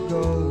you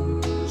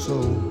go,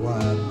 so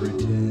why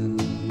pretend?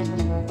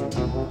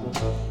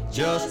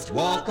 Just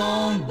walk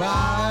on by,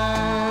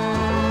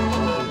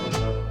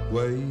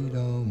 wait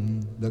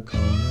on the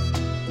corner.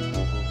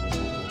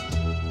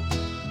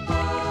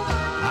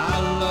 I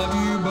love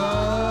you,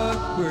 but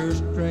we're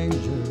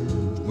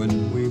strangers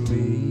when we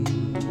meet.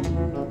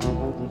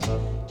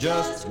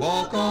 Just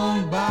walk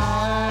on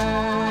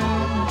by,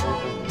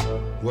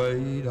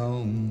 wait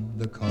on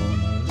the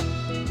corner.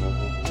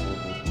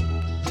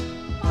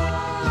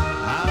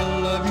 I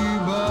love you,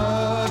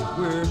 but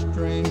we're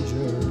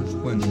strangers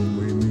when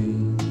we meet.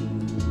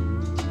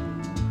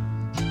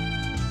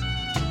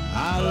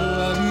 I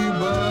love you,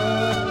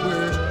 but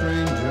we're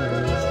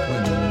strangers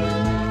when we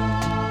meet.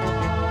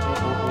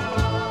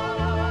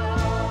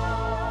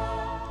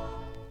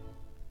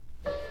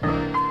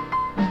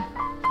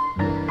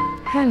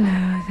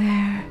 Hello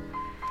there.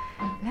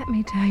 Let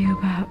me tell you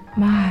about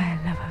my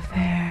love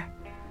affair.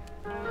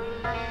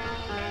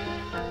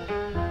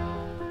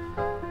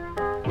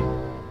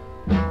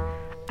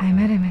 I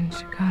met him in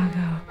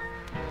Chicago.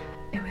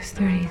 It was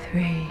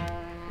 33.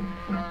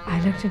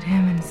 I looked at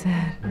him and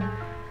said,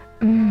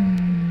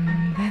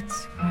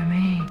 that's for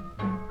me.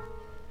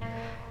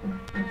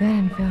 Then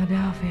in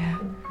Philadelphia,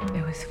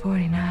 it was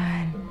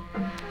 49.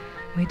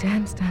 We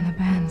danced on the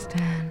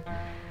bandstand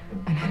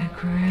and had a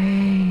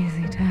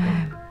crazy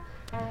time.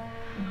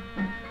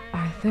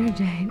 Our third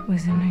date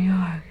was in New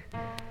York.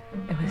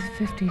 It was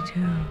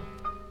 52.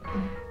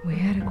 We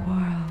had a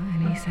quarrel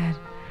and he said,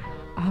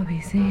 I'll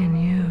be seeing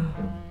you.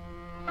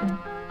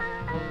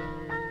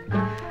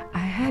 I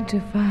had to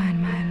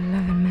find my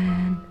loving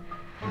man,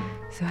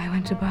 so I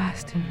went to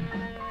Boston.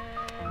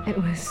 It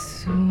was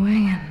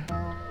swinging.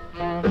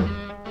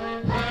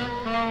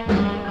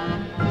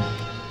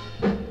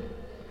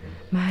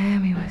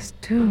 Miami was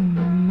too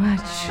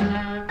much.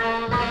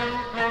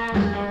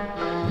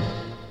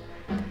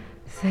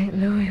 St.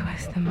 Louis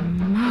was the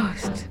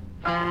most.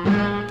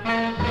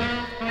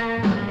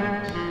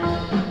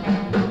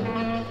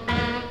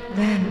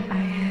 Then I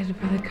headed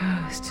for the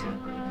coast.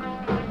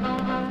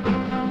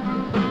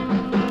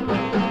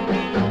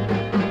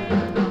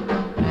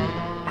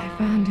 I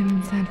found him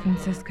in San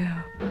Francisco.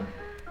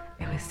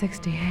 It was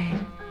 68.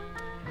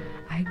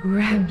 I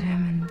grabbed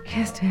him and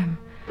kissed him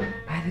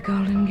by the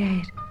Golden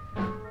Gate.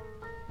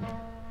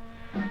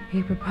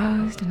 He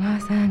proposed in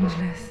Los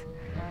Angeles.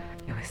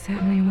 It was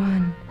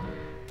 71.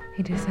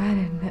 He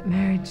decided that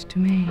marriage to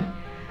me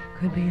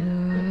could be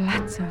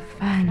lots of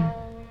fun.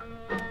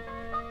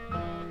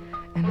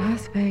 In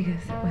Las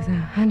Vegas, it was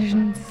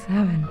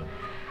 107.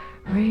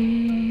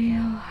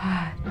 Real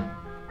hot.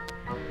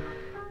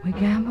 We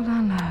gambled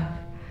on love,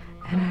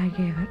 and I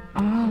gave it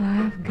all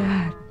I've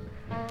got.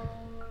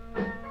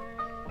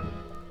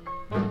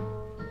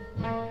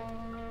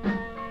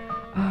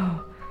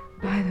 Oh,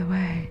 by the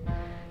way,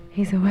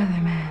 he's a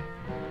weatherman.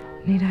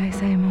 Need I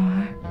say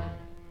more?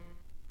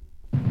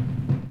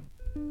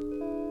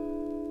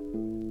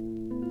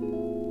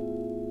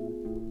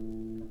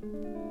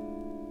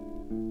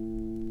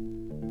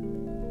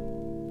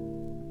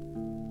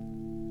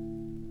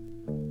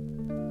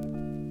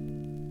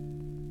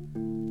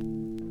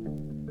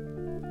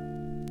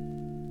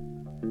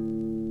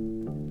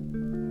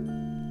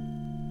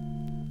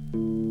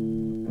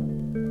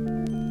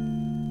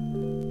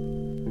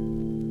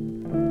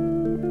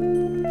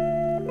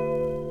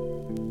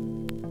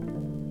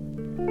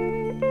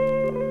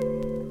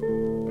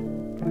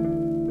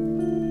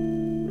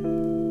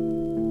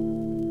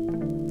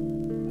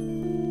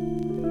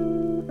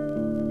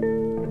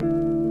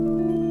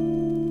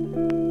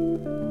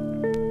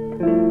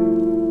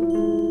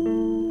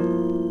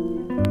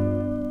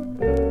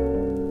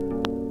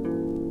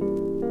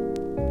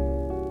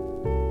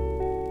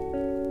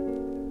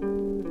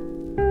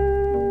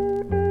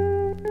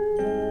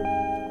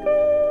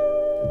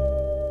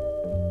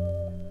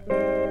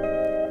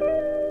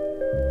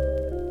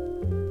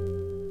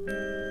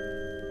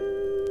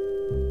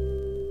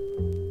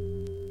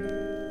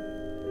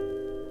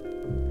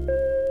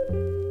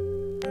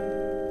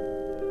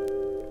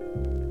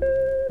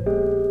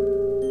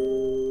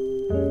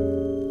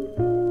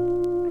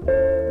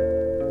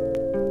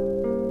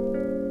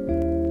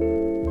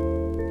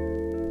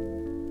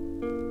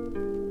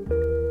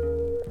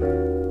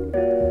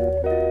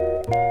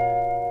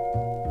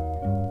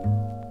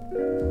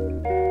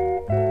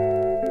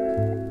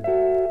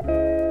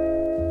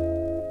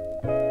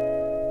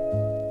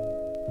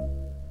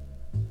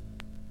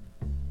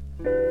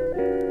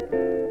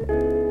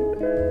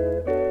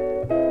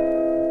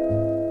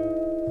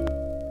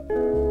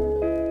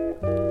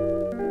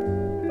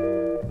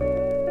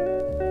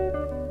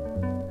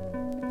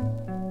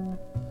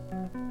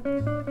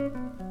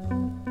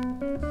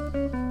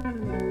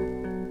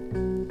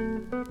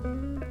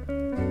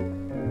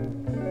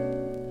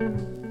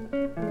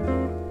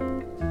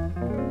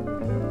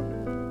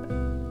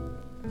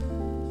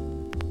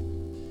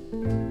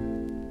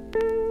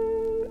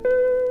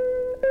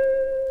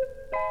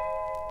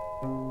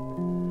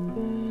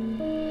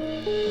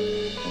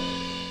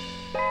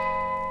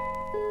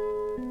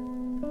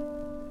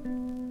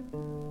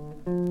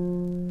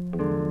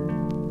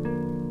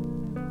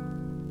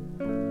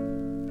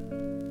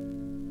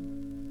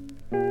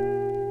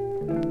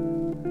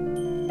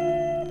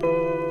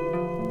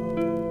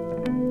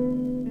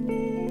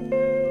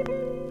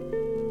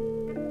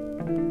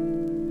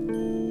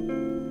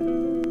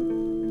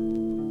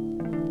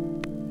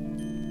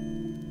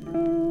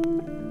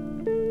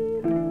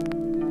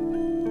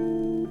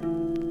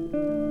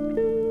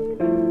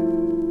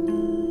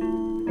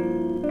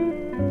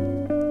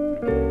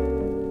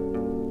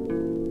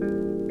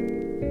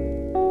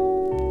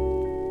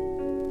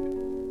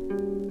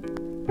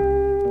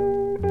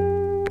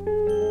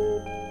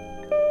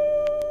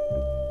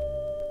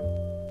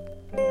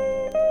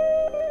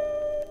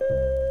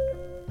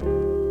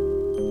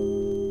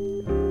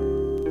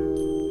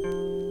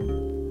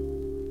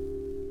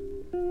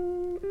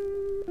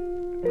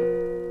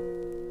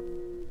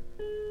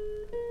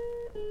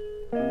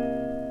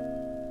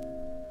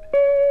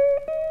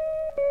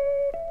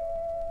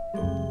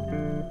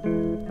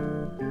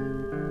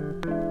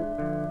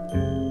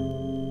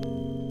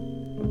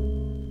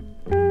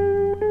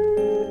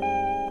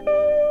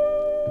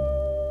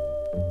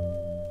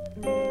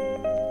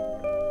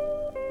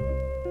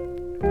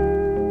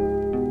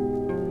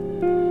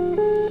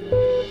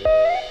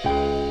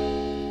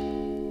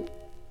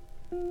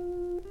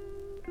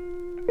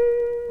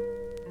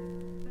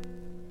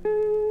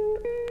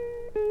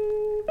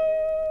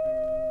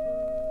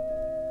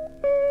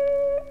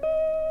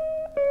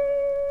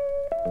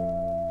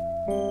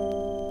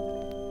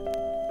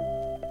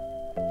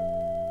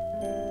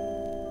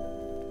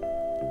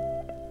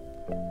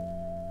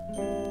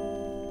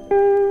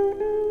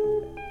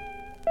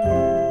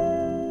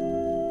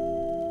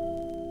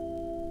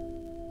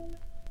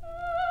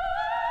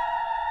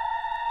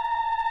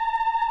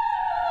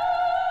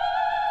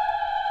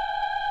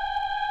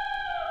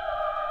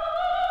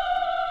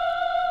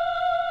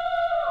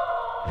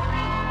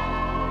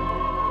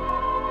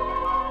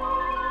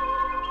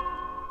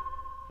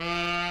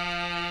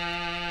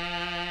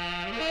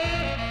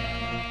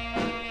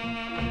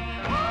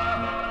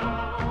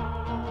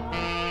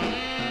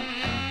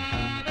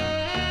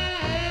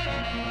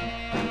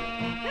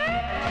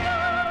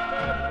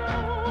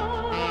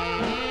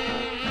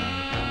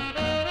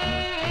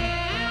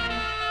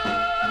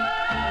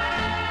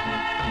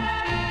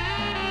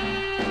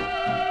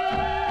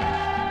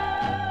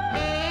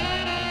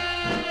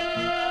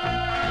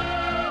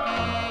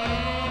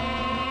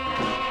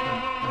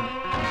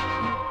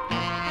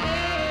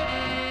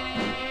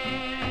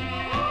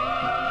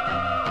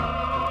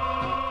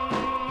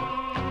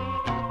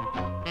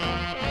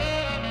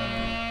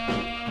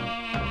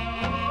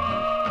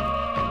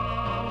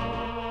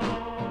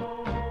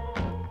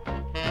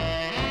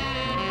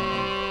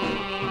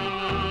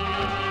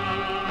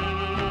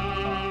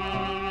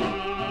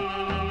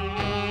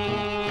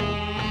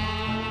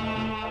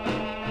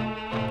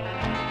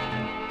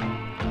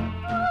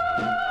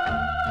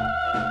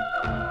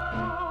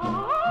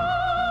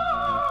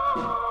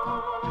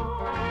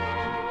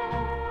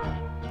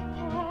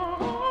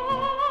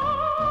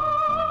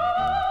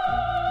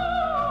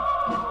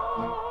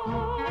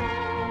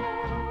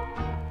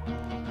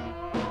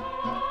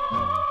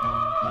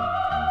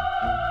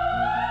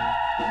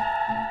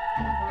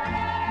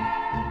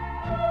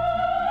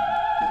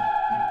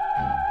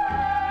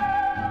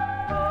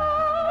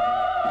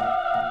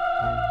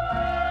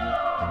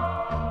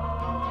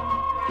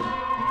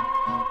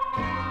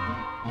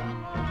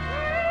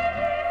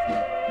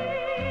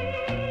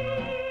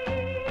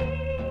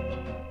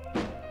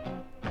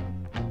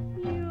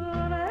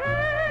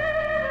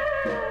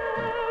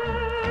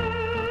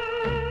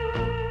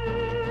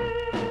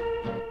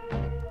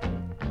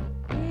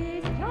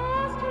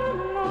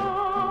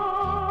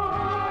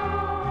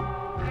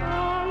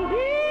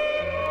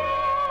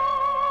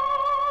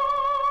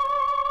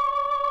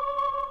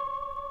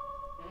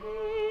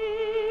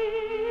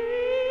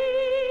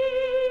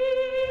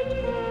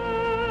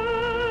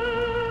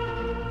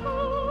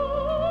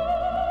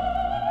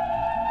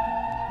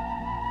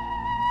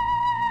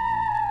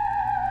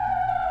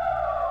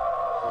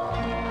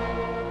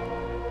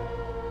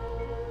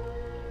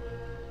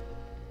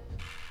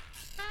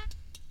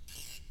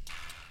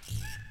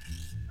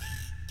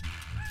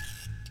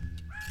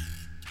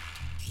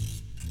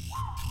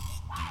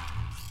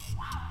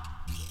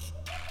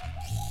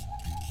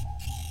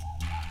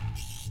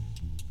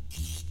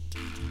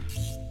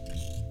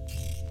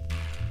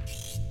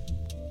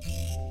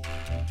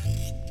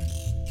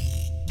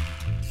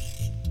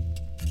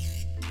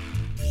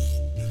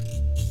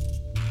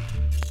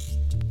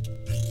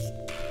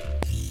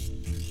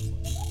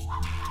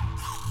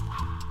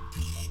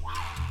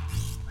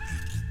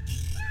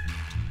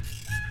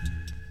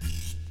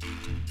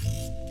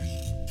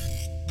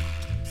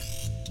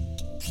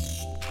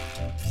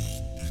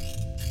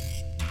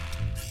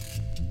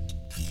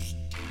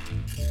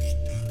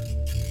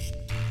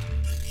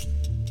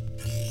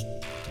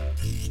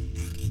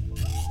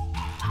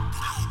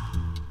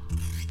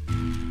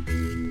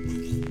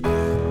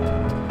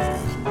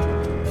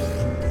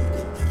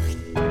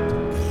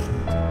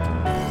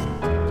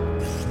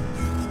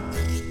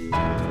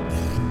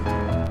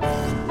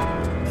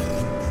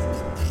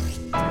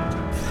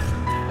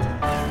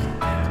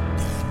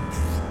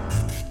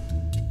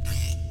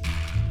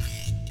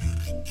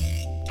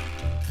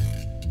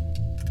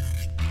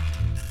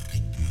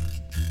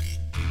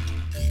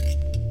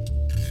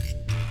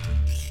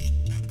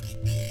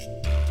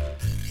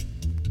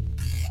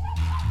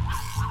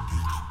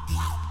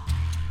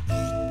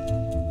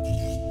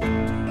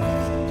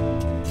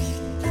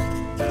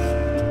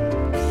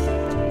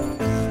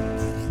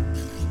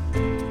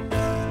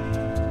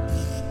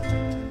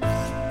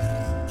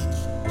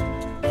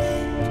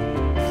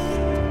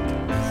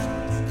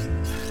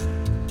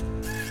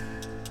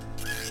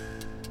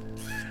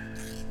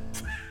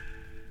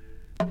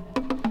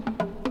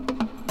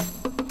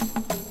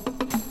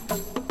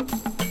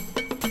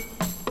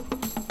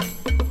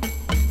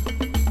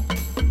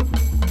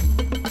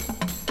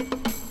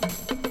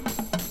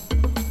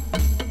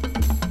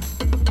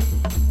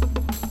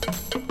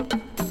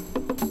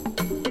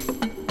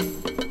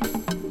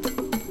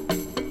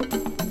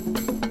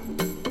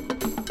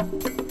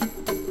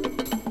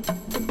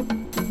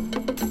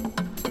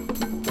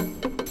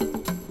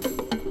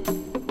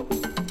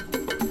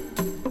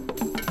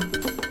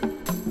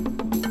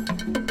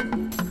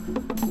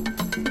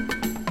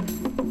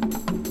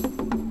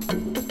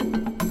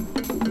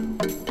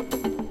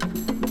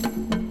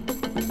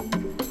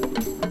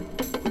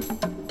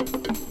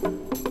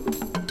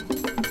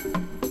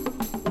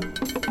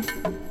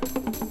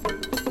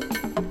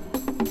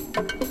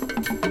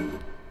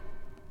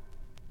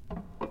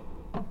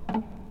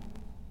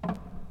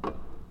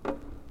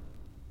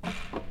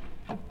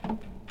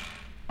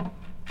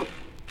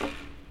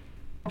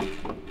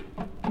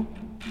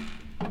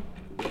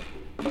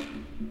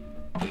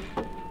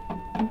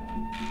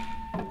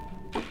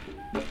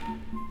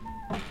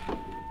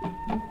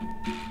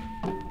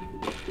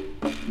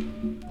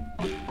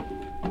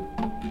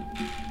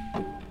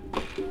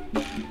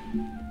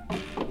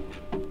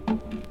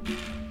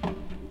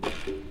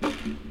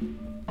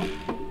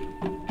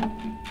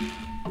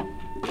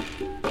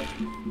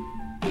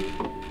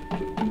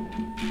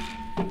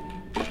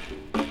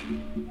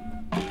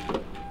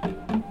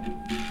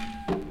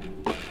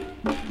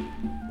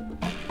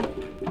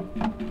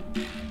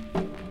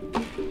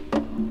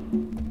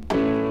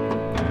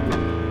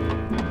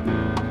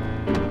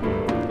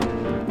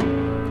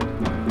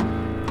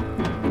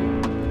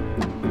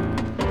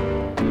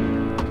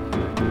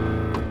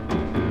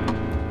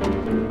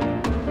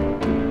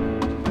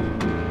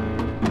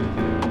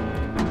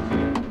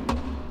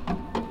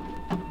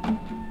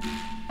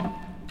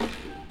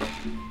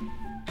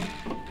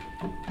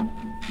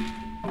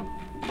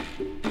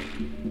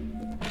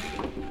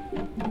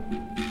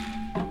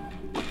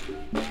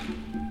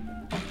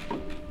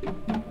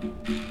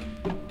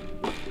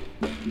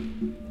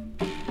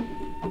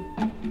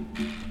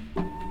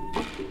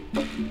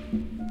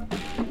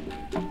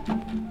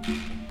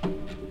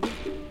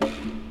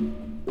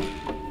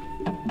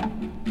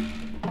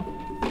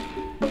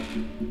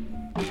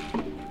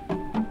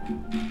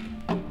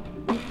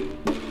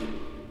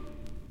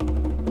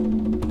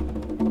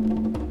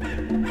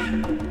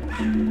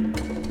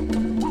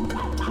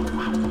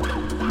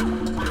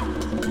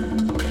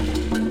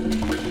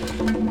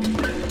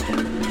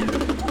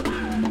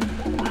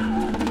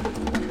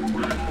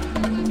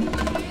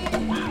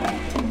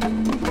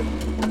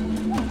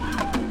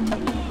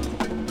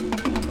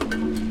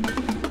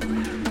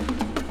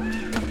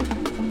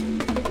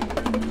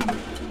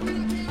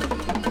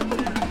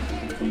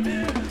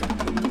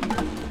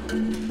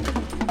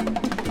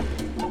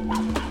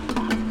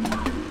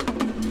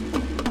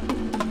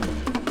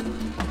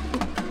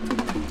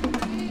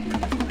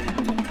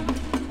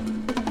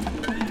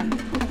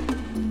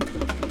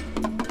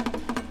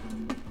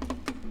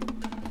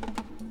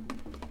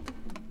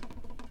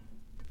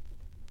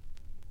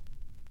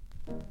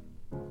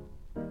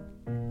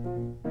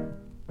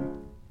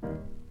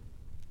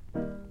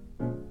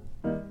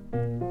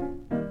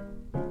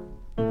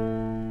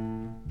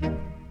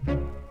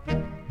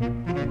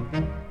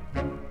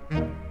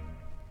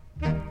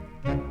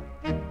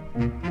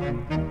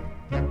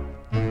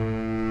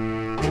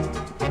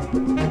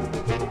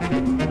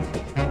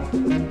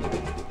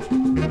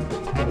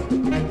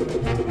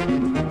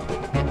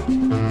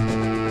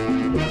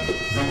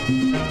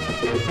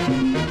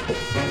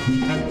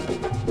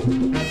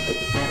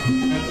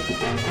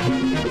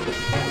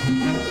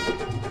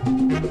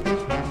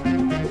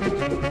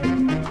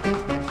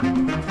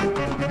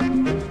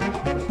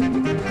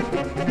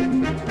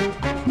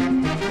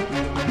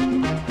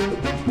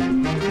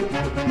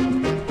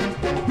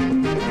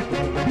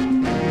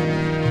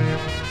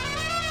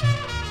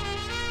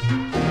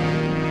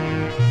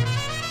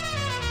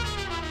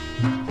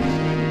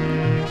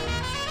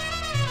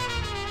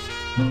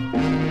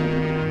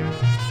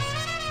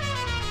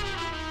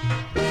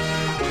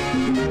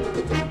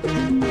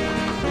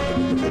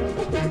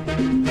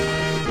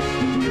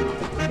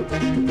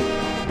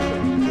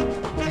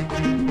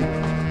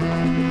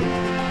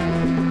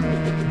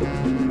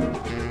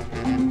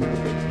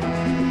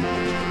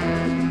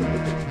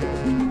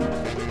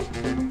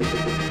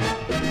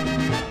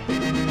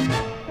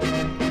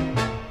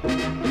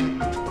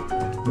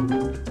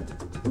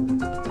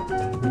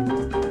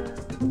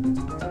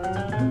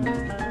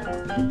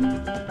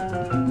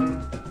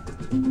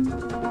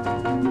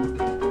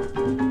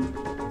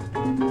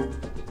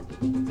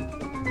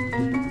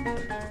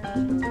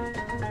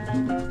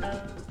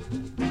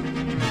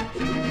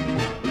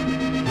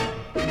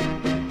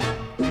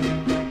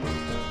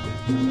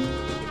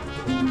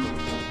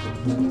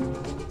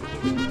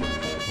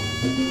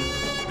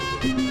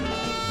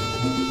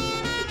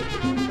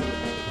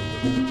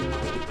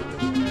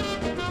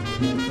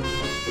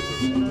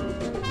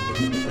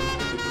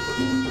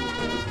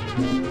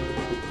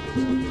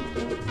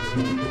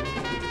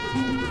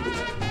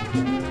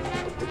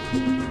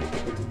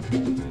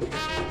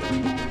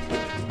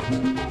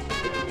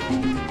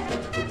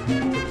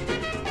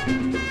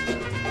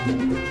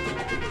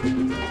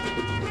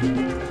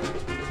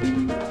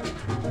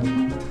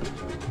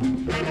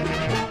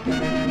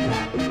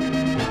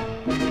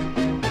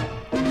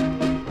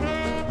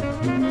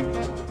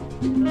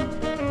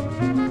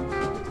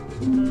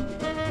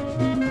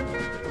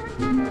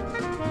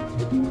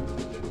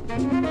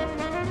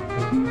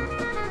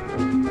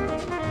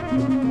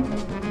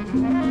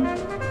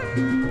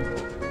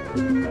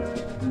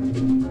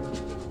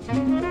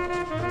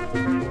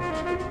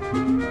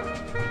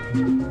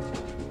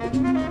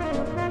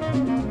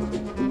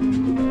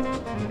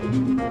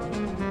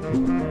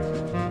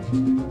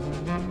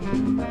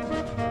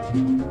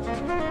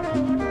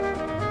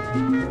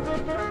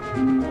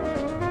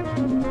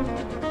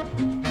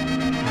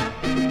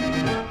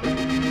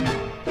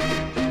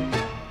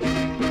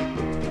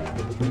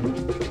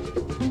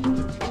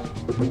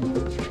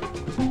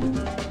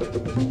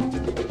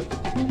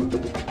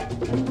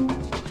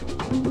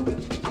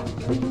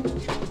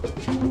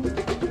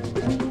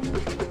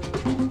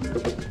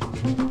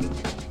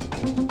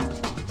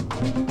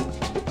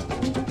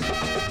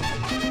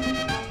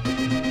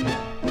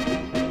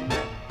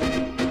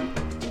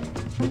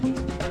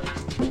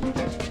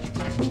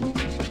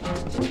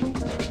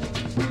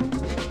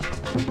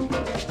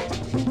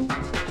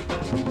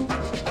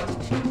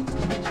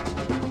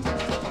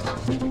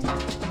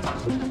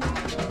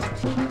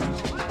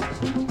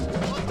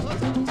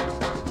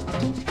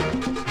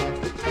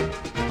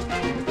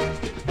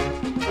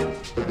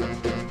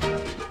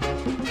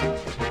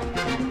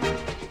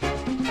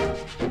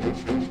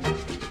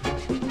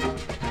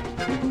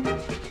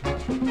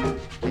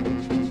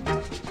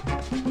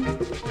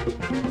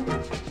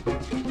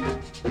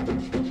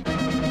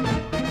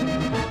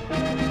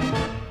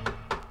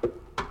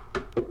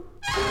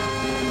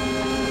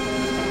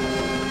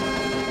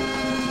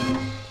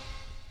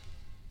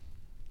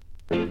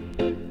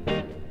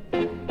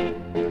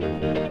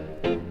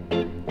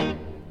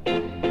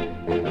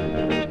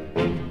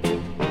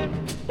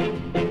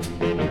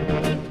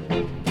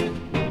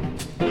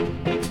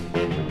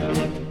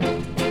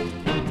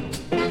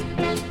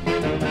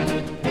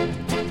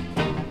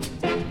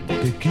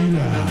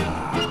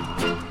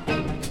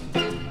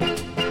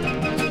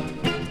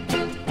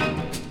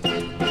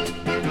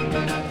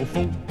 Au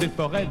fond des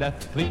forêts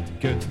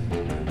d'Afrique,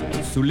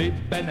 sous les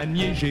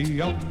bananiers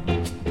géants,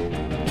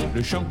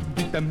 le chant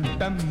du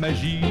tam-tam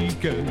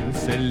magique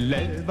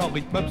s'élève en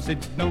rythme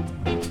obsédant.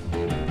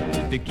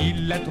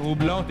 Tequila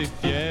troublante et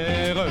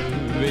fière,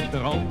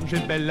 étrange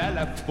et belle à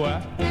la fois,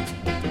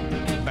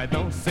 va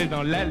danser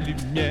dans la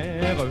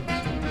lumière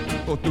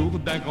autour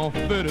d'un grand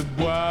feu de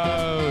bois.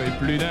 Et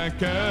plus d'un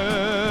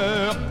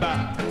cœur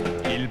bat,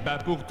 il bat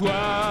pour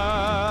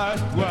toi,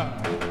 toi.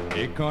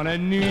 Et quand la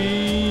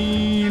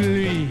nuit,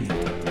 lui,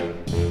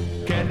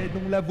 quelle est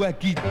donc la voix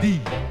qui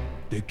dit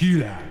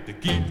tequila,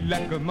 tequila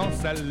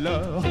commence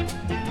alors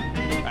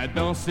à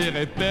danser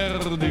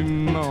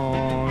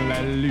éperdument.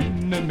 La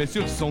lune met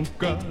sur son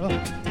corps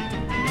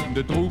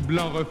de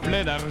troublants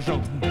reflets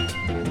d'argent.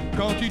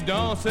 Quand tu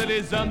danses,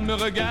 les hommes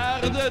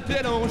regardent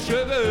tes longs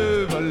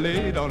cheveux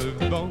voler dans le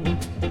vent.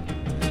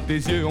 Tes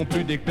yeux ont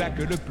plus d'éclat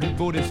que le plus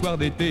beau des soirs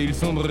d'été. Ils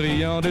sont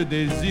brillants de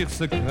désirs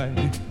secrets.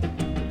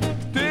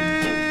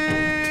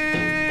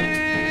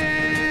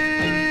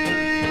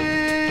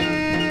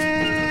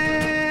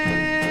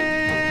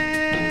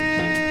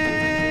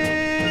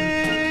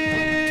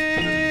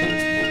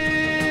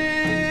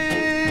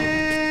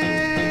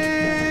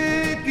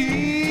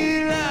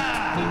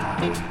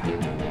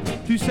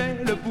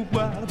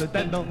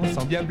 danse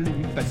endiablée,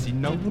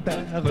 fascinante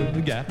à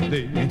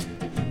regarder.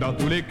 Dans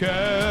tous les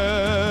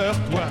cœurs,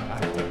 toi,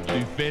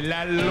 tu fais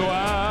la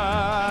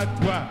loi,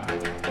 toi,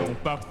 ton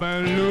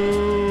parfum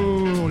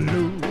lourd,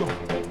 lourd,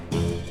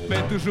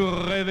 fait toujours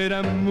rêver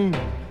d'amour.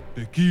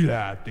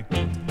 Tequila,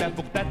 tequila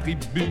pour ta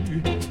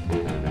tribu,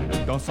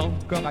 danse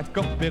encore à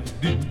corps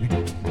perdu.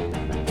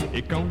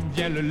 Et quand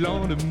vient le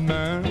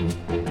lendemain,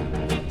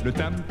 le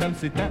tam-tam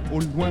s'éteint au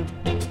loin.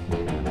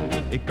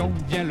 Et quand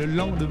vient le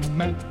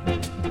lendemain,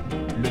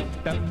 le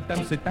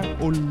tam-tam s'éteint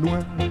au loin.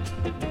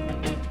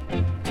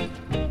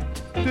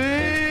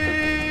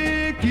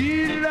 Tequila,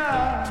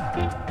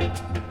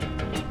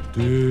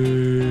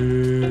 tequila.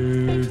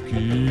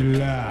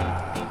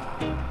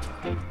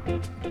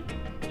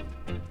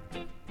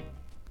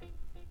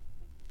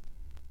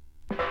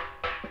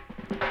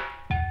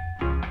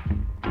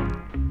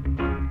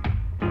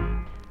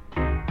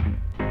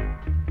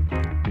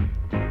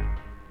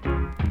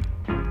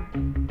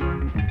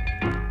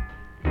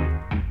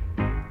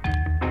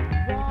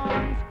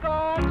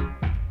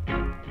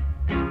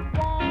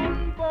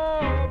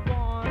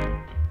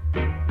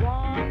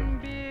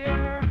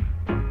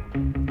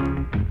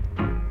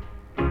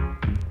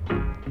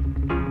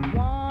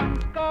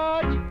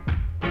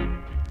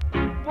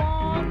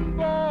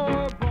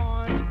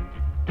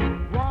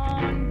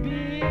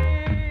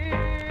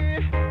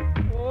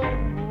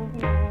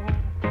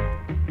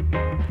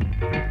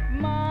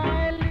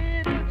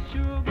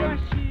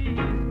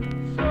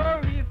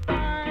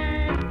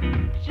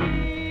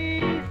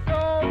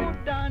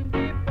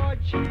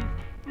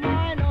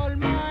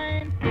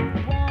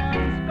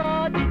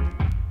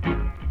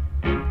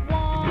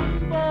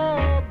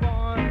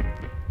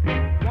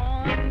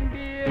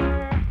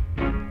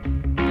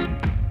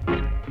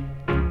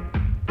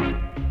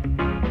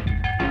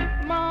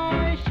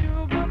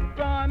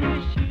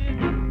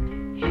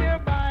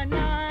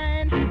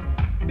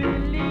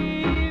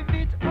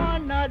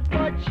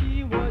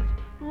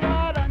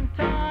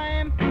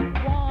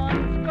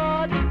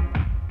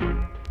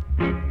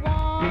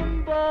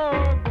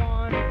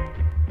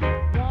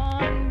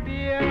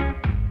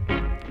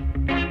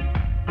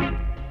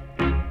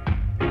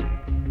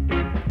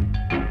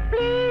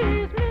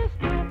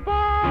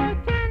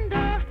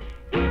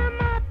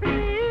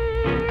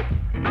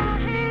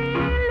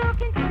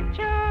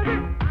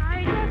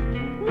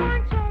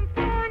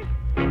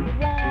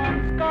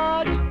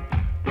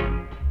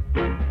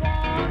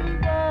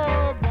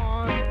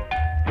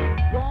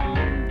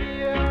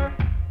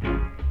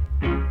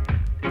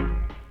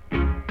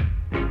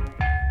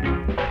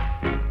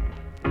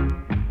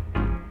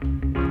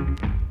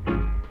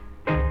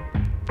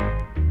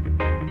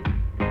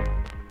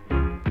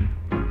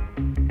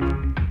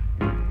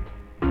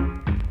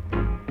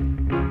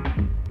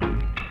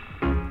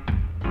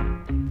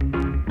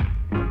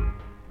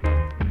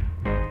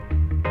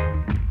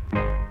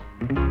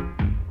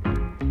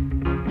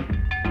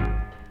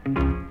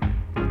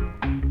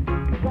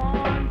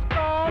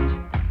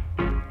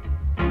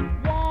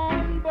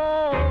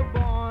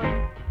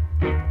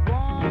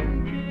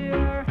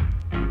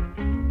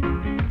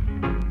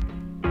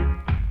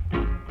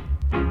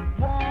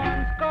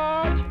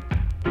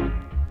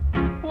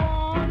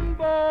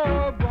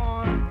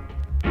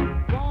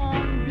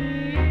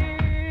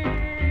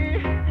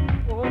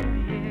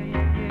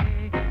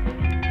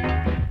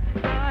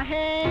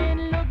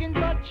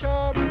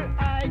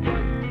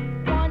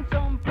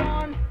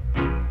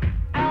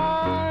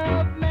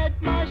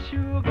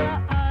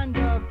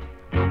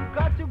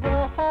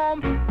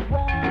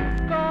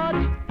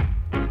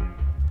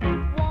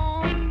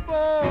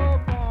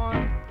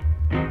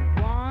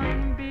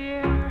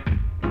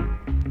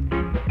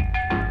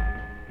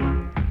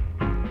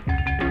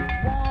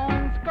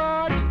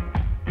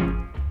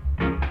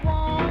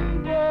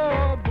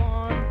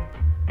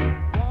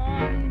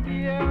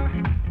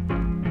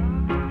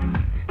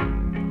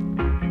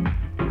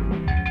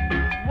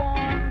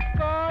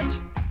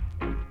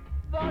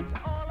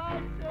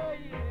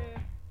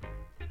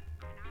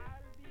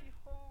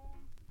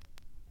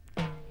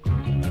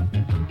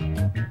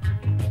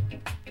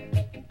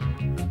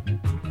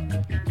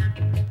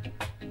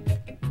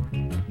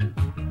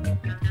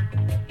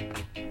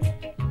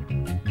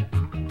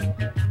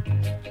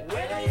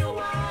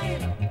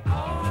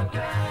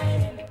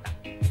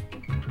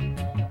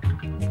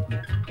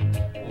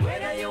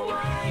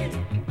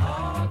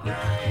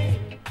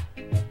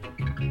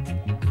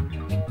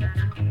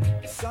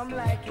 Some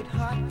like it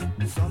hot,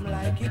 some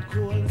like it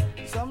cold,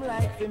 some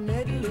like the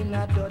middle in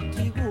a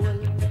dirty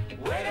hole.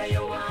 Whether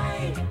you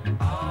whine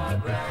or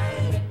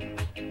grind,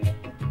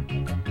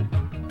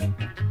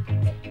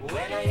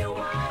 whether you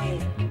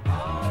whine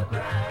or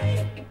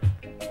grind.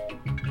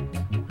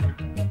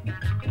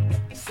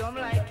 Some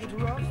like it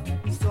rough,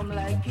 some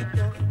like it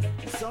tough,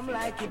 some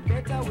like it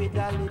better with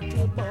a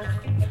little buff.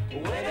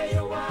 Whether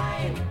you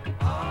whine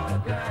or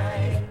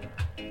grind,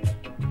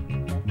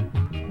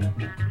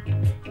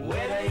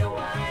 whether you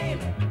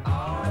whine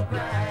or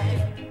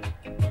grind.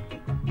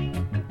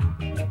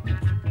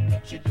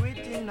 She do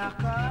it in a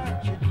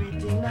car, she do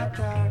it in a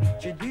car,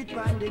 she do it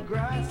on the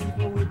grass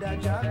even with a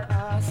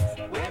jackass.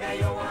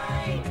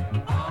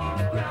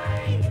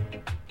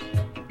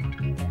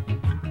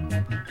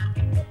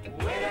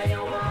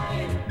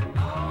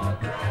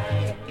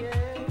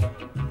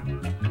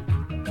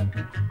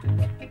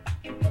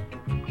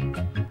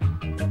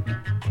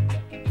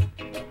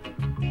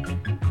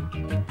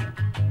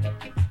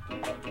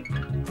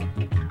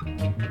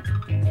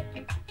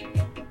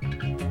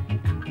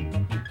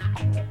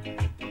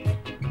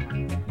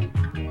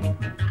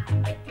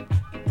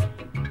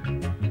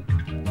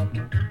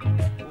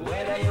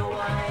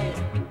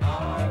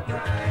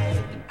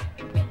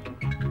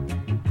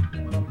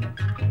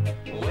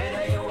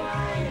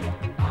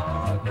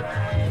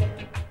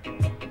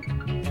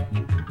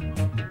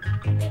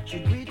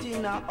 pretty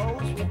in a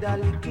house with a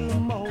little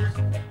mouse.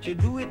 She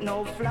do it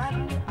no flat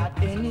at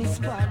any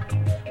spot.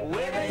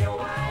 Whether you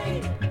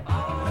whine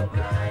or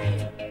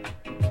grind.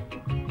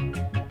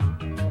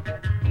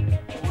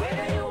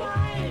 Whether you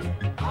whine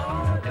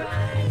or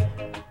grind.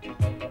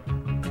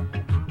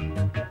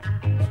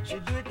 She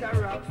do it a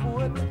rock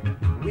foot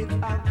with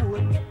a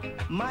coat.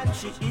 Man,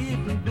 she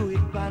even do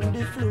it on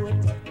the float.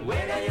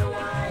 Whether you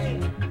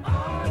whine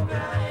or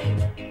grind.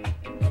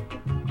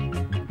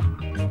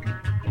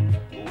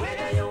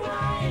 Whether you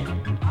whine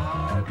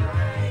or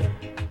grind.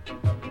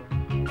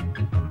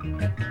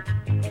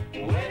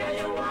 Whether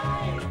you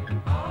whine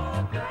or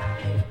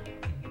grind.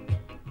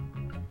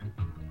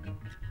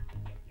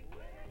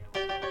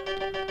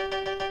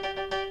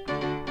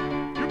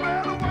 You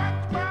better watch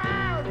my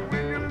eyes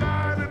when you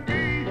lie to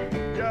me.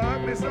 You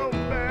hurt me so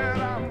bad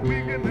I'm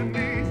weak in the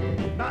knees.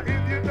 Now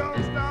if you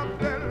don't stop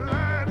that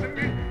lying to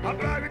me, I'll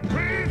drive you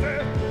crazy.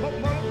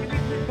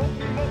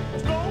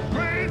 Stone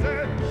crazy.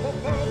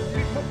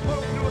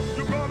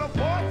 You're gonna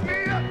force me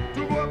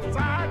to go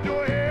upside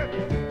your head.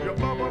 You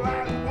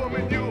bubble-eyed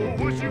woman, you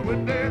wish you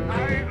were dead. I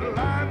ain't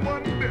lying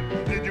one bit.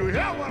 Did you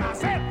hear what I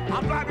said?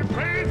 I'll drive you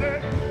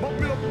crazy.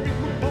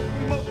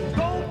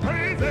 Stone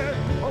crazy.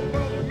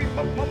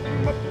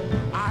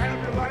 I have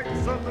you like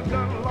something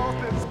done lost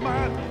its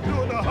mind.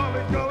 Doing the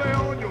hully-gully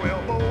on your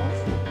elbows.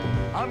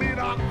 I mean,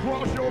 I'll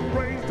cross your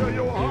brains till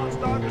your heart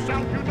starts to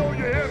shout. You know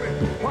you're heavy.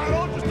 Why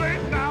don't you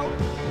straighten out?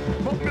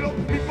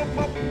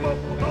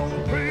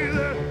 Stone crazy.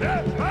 Yeah.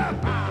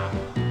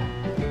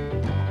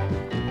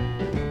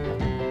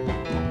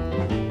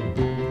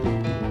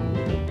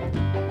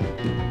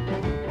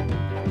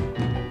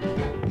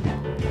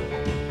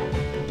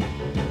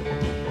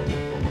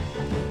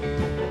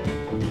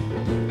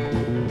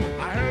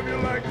 I have you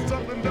like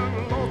something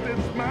done lost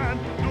its mind.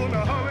 Doing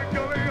a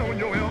hully-gully on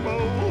your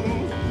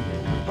elbows.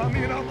 I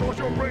mean, I'll cross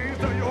your brains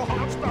till your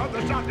heart starts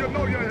to shout. You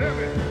know you're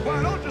heavy.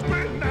 Why don't you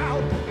straighten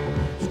out?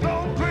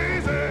 Stone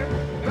crazy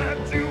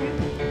that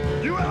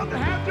you have to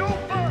have your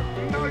fun.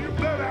 Now you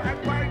better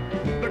act right.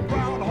 The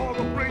groundhog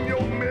will bring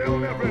your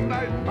mail every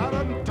night. I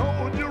done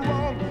told you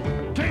wrong.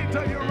 Can't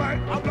tell you right.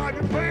 I'm like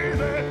you crazy.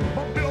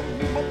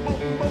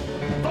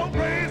 So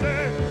crazy.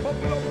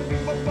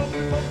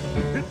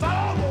 It's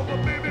all over,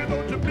 baby.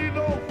 Don't you be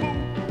no fool.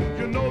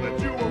 You know that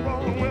you were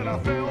wrong when I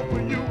fell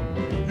for you.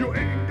 You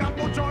ain't got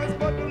no choice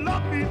but to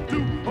love me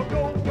too. Or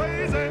go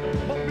crazy.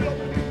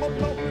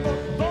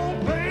 So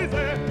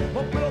crazy.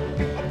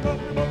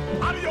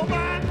 Out of your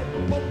mind.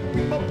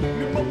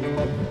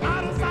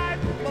 Out of sight.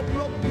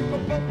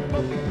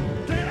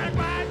 Can't act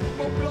right.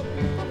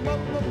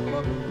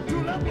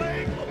 Two left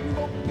legs.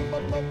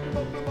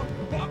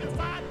 Walking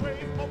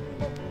sideways.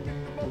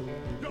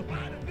 Your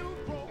body news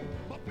grow.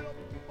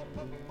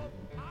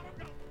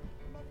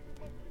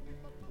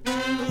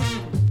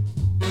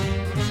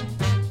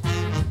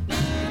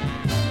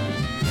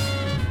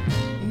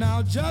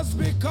 Now just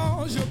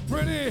because you're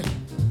pretty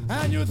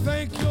and you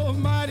think you're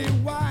mighty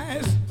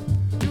wise,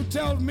 you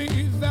tell me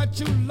that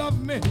you love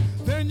me,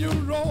 then you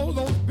roll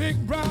those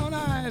big brown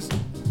eyes.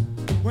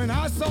 When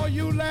I saw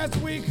you last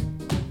week,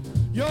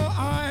 your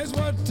eyes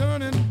were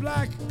turning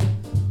black.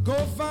 Go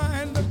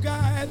find the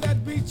guy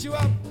that beat you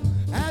up,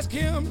 ask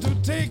him to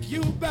take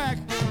you back.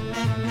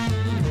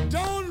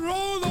 Don't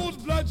roll those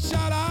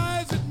bloodshot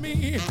eyes at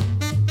me.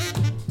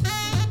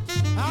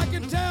 I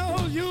can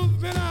tell you've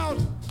been out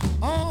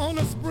on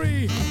a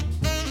spree.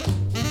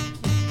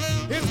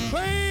 It's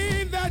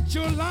plain that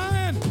you're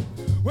lying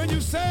when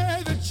you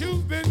say that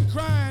you've been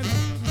crying.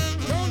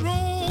 Don't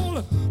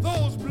roll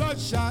those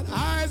bloodshot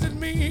eyes at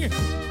me.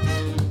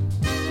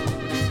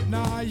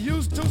 Now I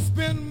used to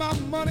spend my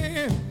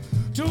money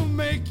to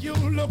make you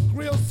look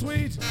real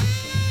sweet.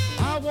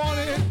 I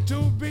wanted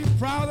to be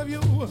proud of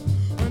you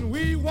when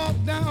we walk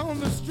down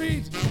the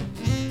street.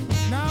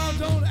 Now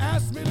don't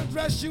ask me to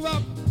dress you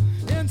up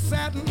in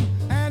satin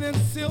and in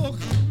silk.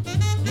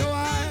 Your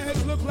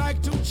eyes look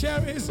like two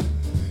cherries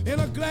in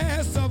a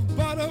glass of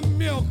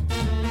buttermilk.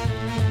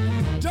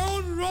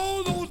 Don't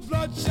roll those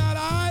bloodshot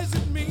eyes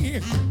at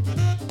me.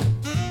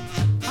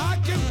 I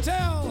can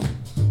tell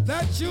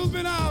that you've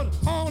been out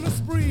on a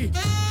spree.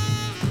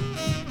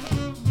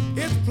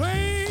 It's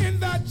plain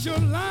that you're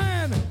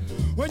lying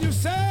when you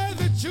say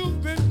that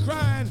you've been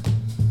crying.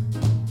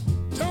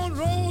 Don't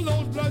roll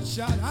those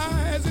bloodshot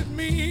eyes at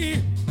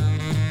me.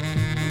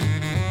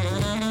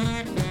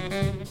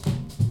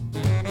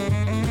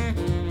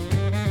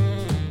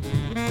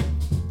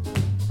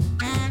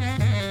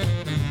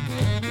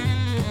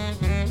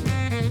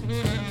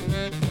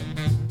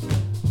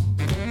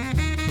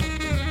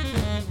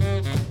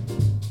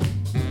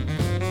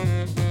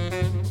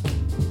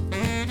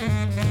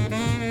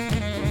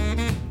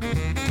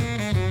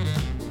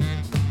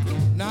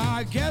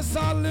 I guess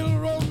our little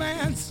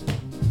romance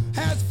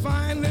has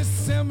finally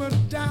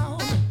simmered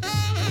down.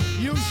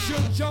 You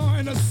should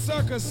join a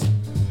circus.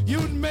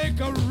 You'd make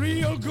a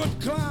real good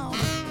clown.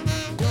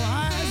 Your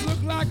eyes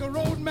look like a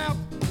road map.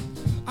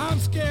 I'm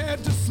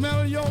scared to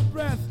smell your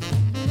breath.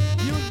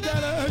 You'd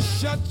better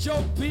shut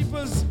your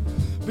peepers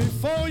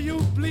before you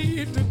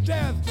bleed to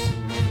death.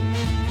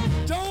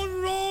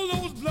 Don't roll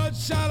those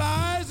bloodshot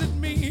eyes at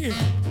me.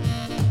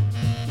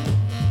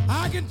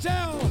 I can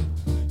tell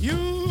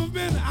you've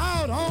been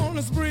out on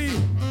a spree.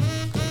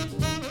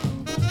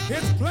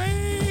 It's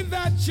plain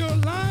that you're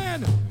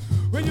lying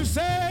when you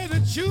say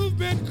that you've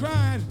been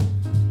crying.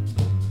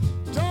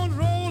 Don't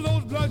roll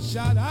those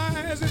bloodshot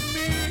eyes at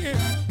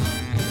me.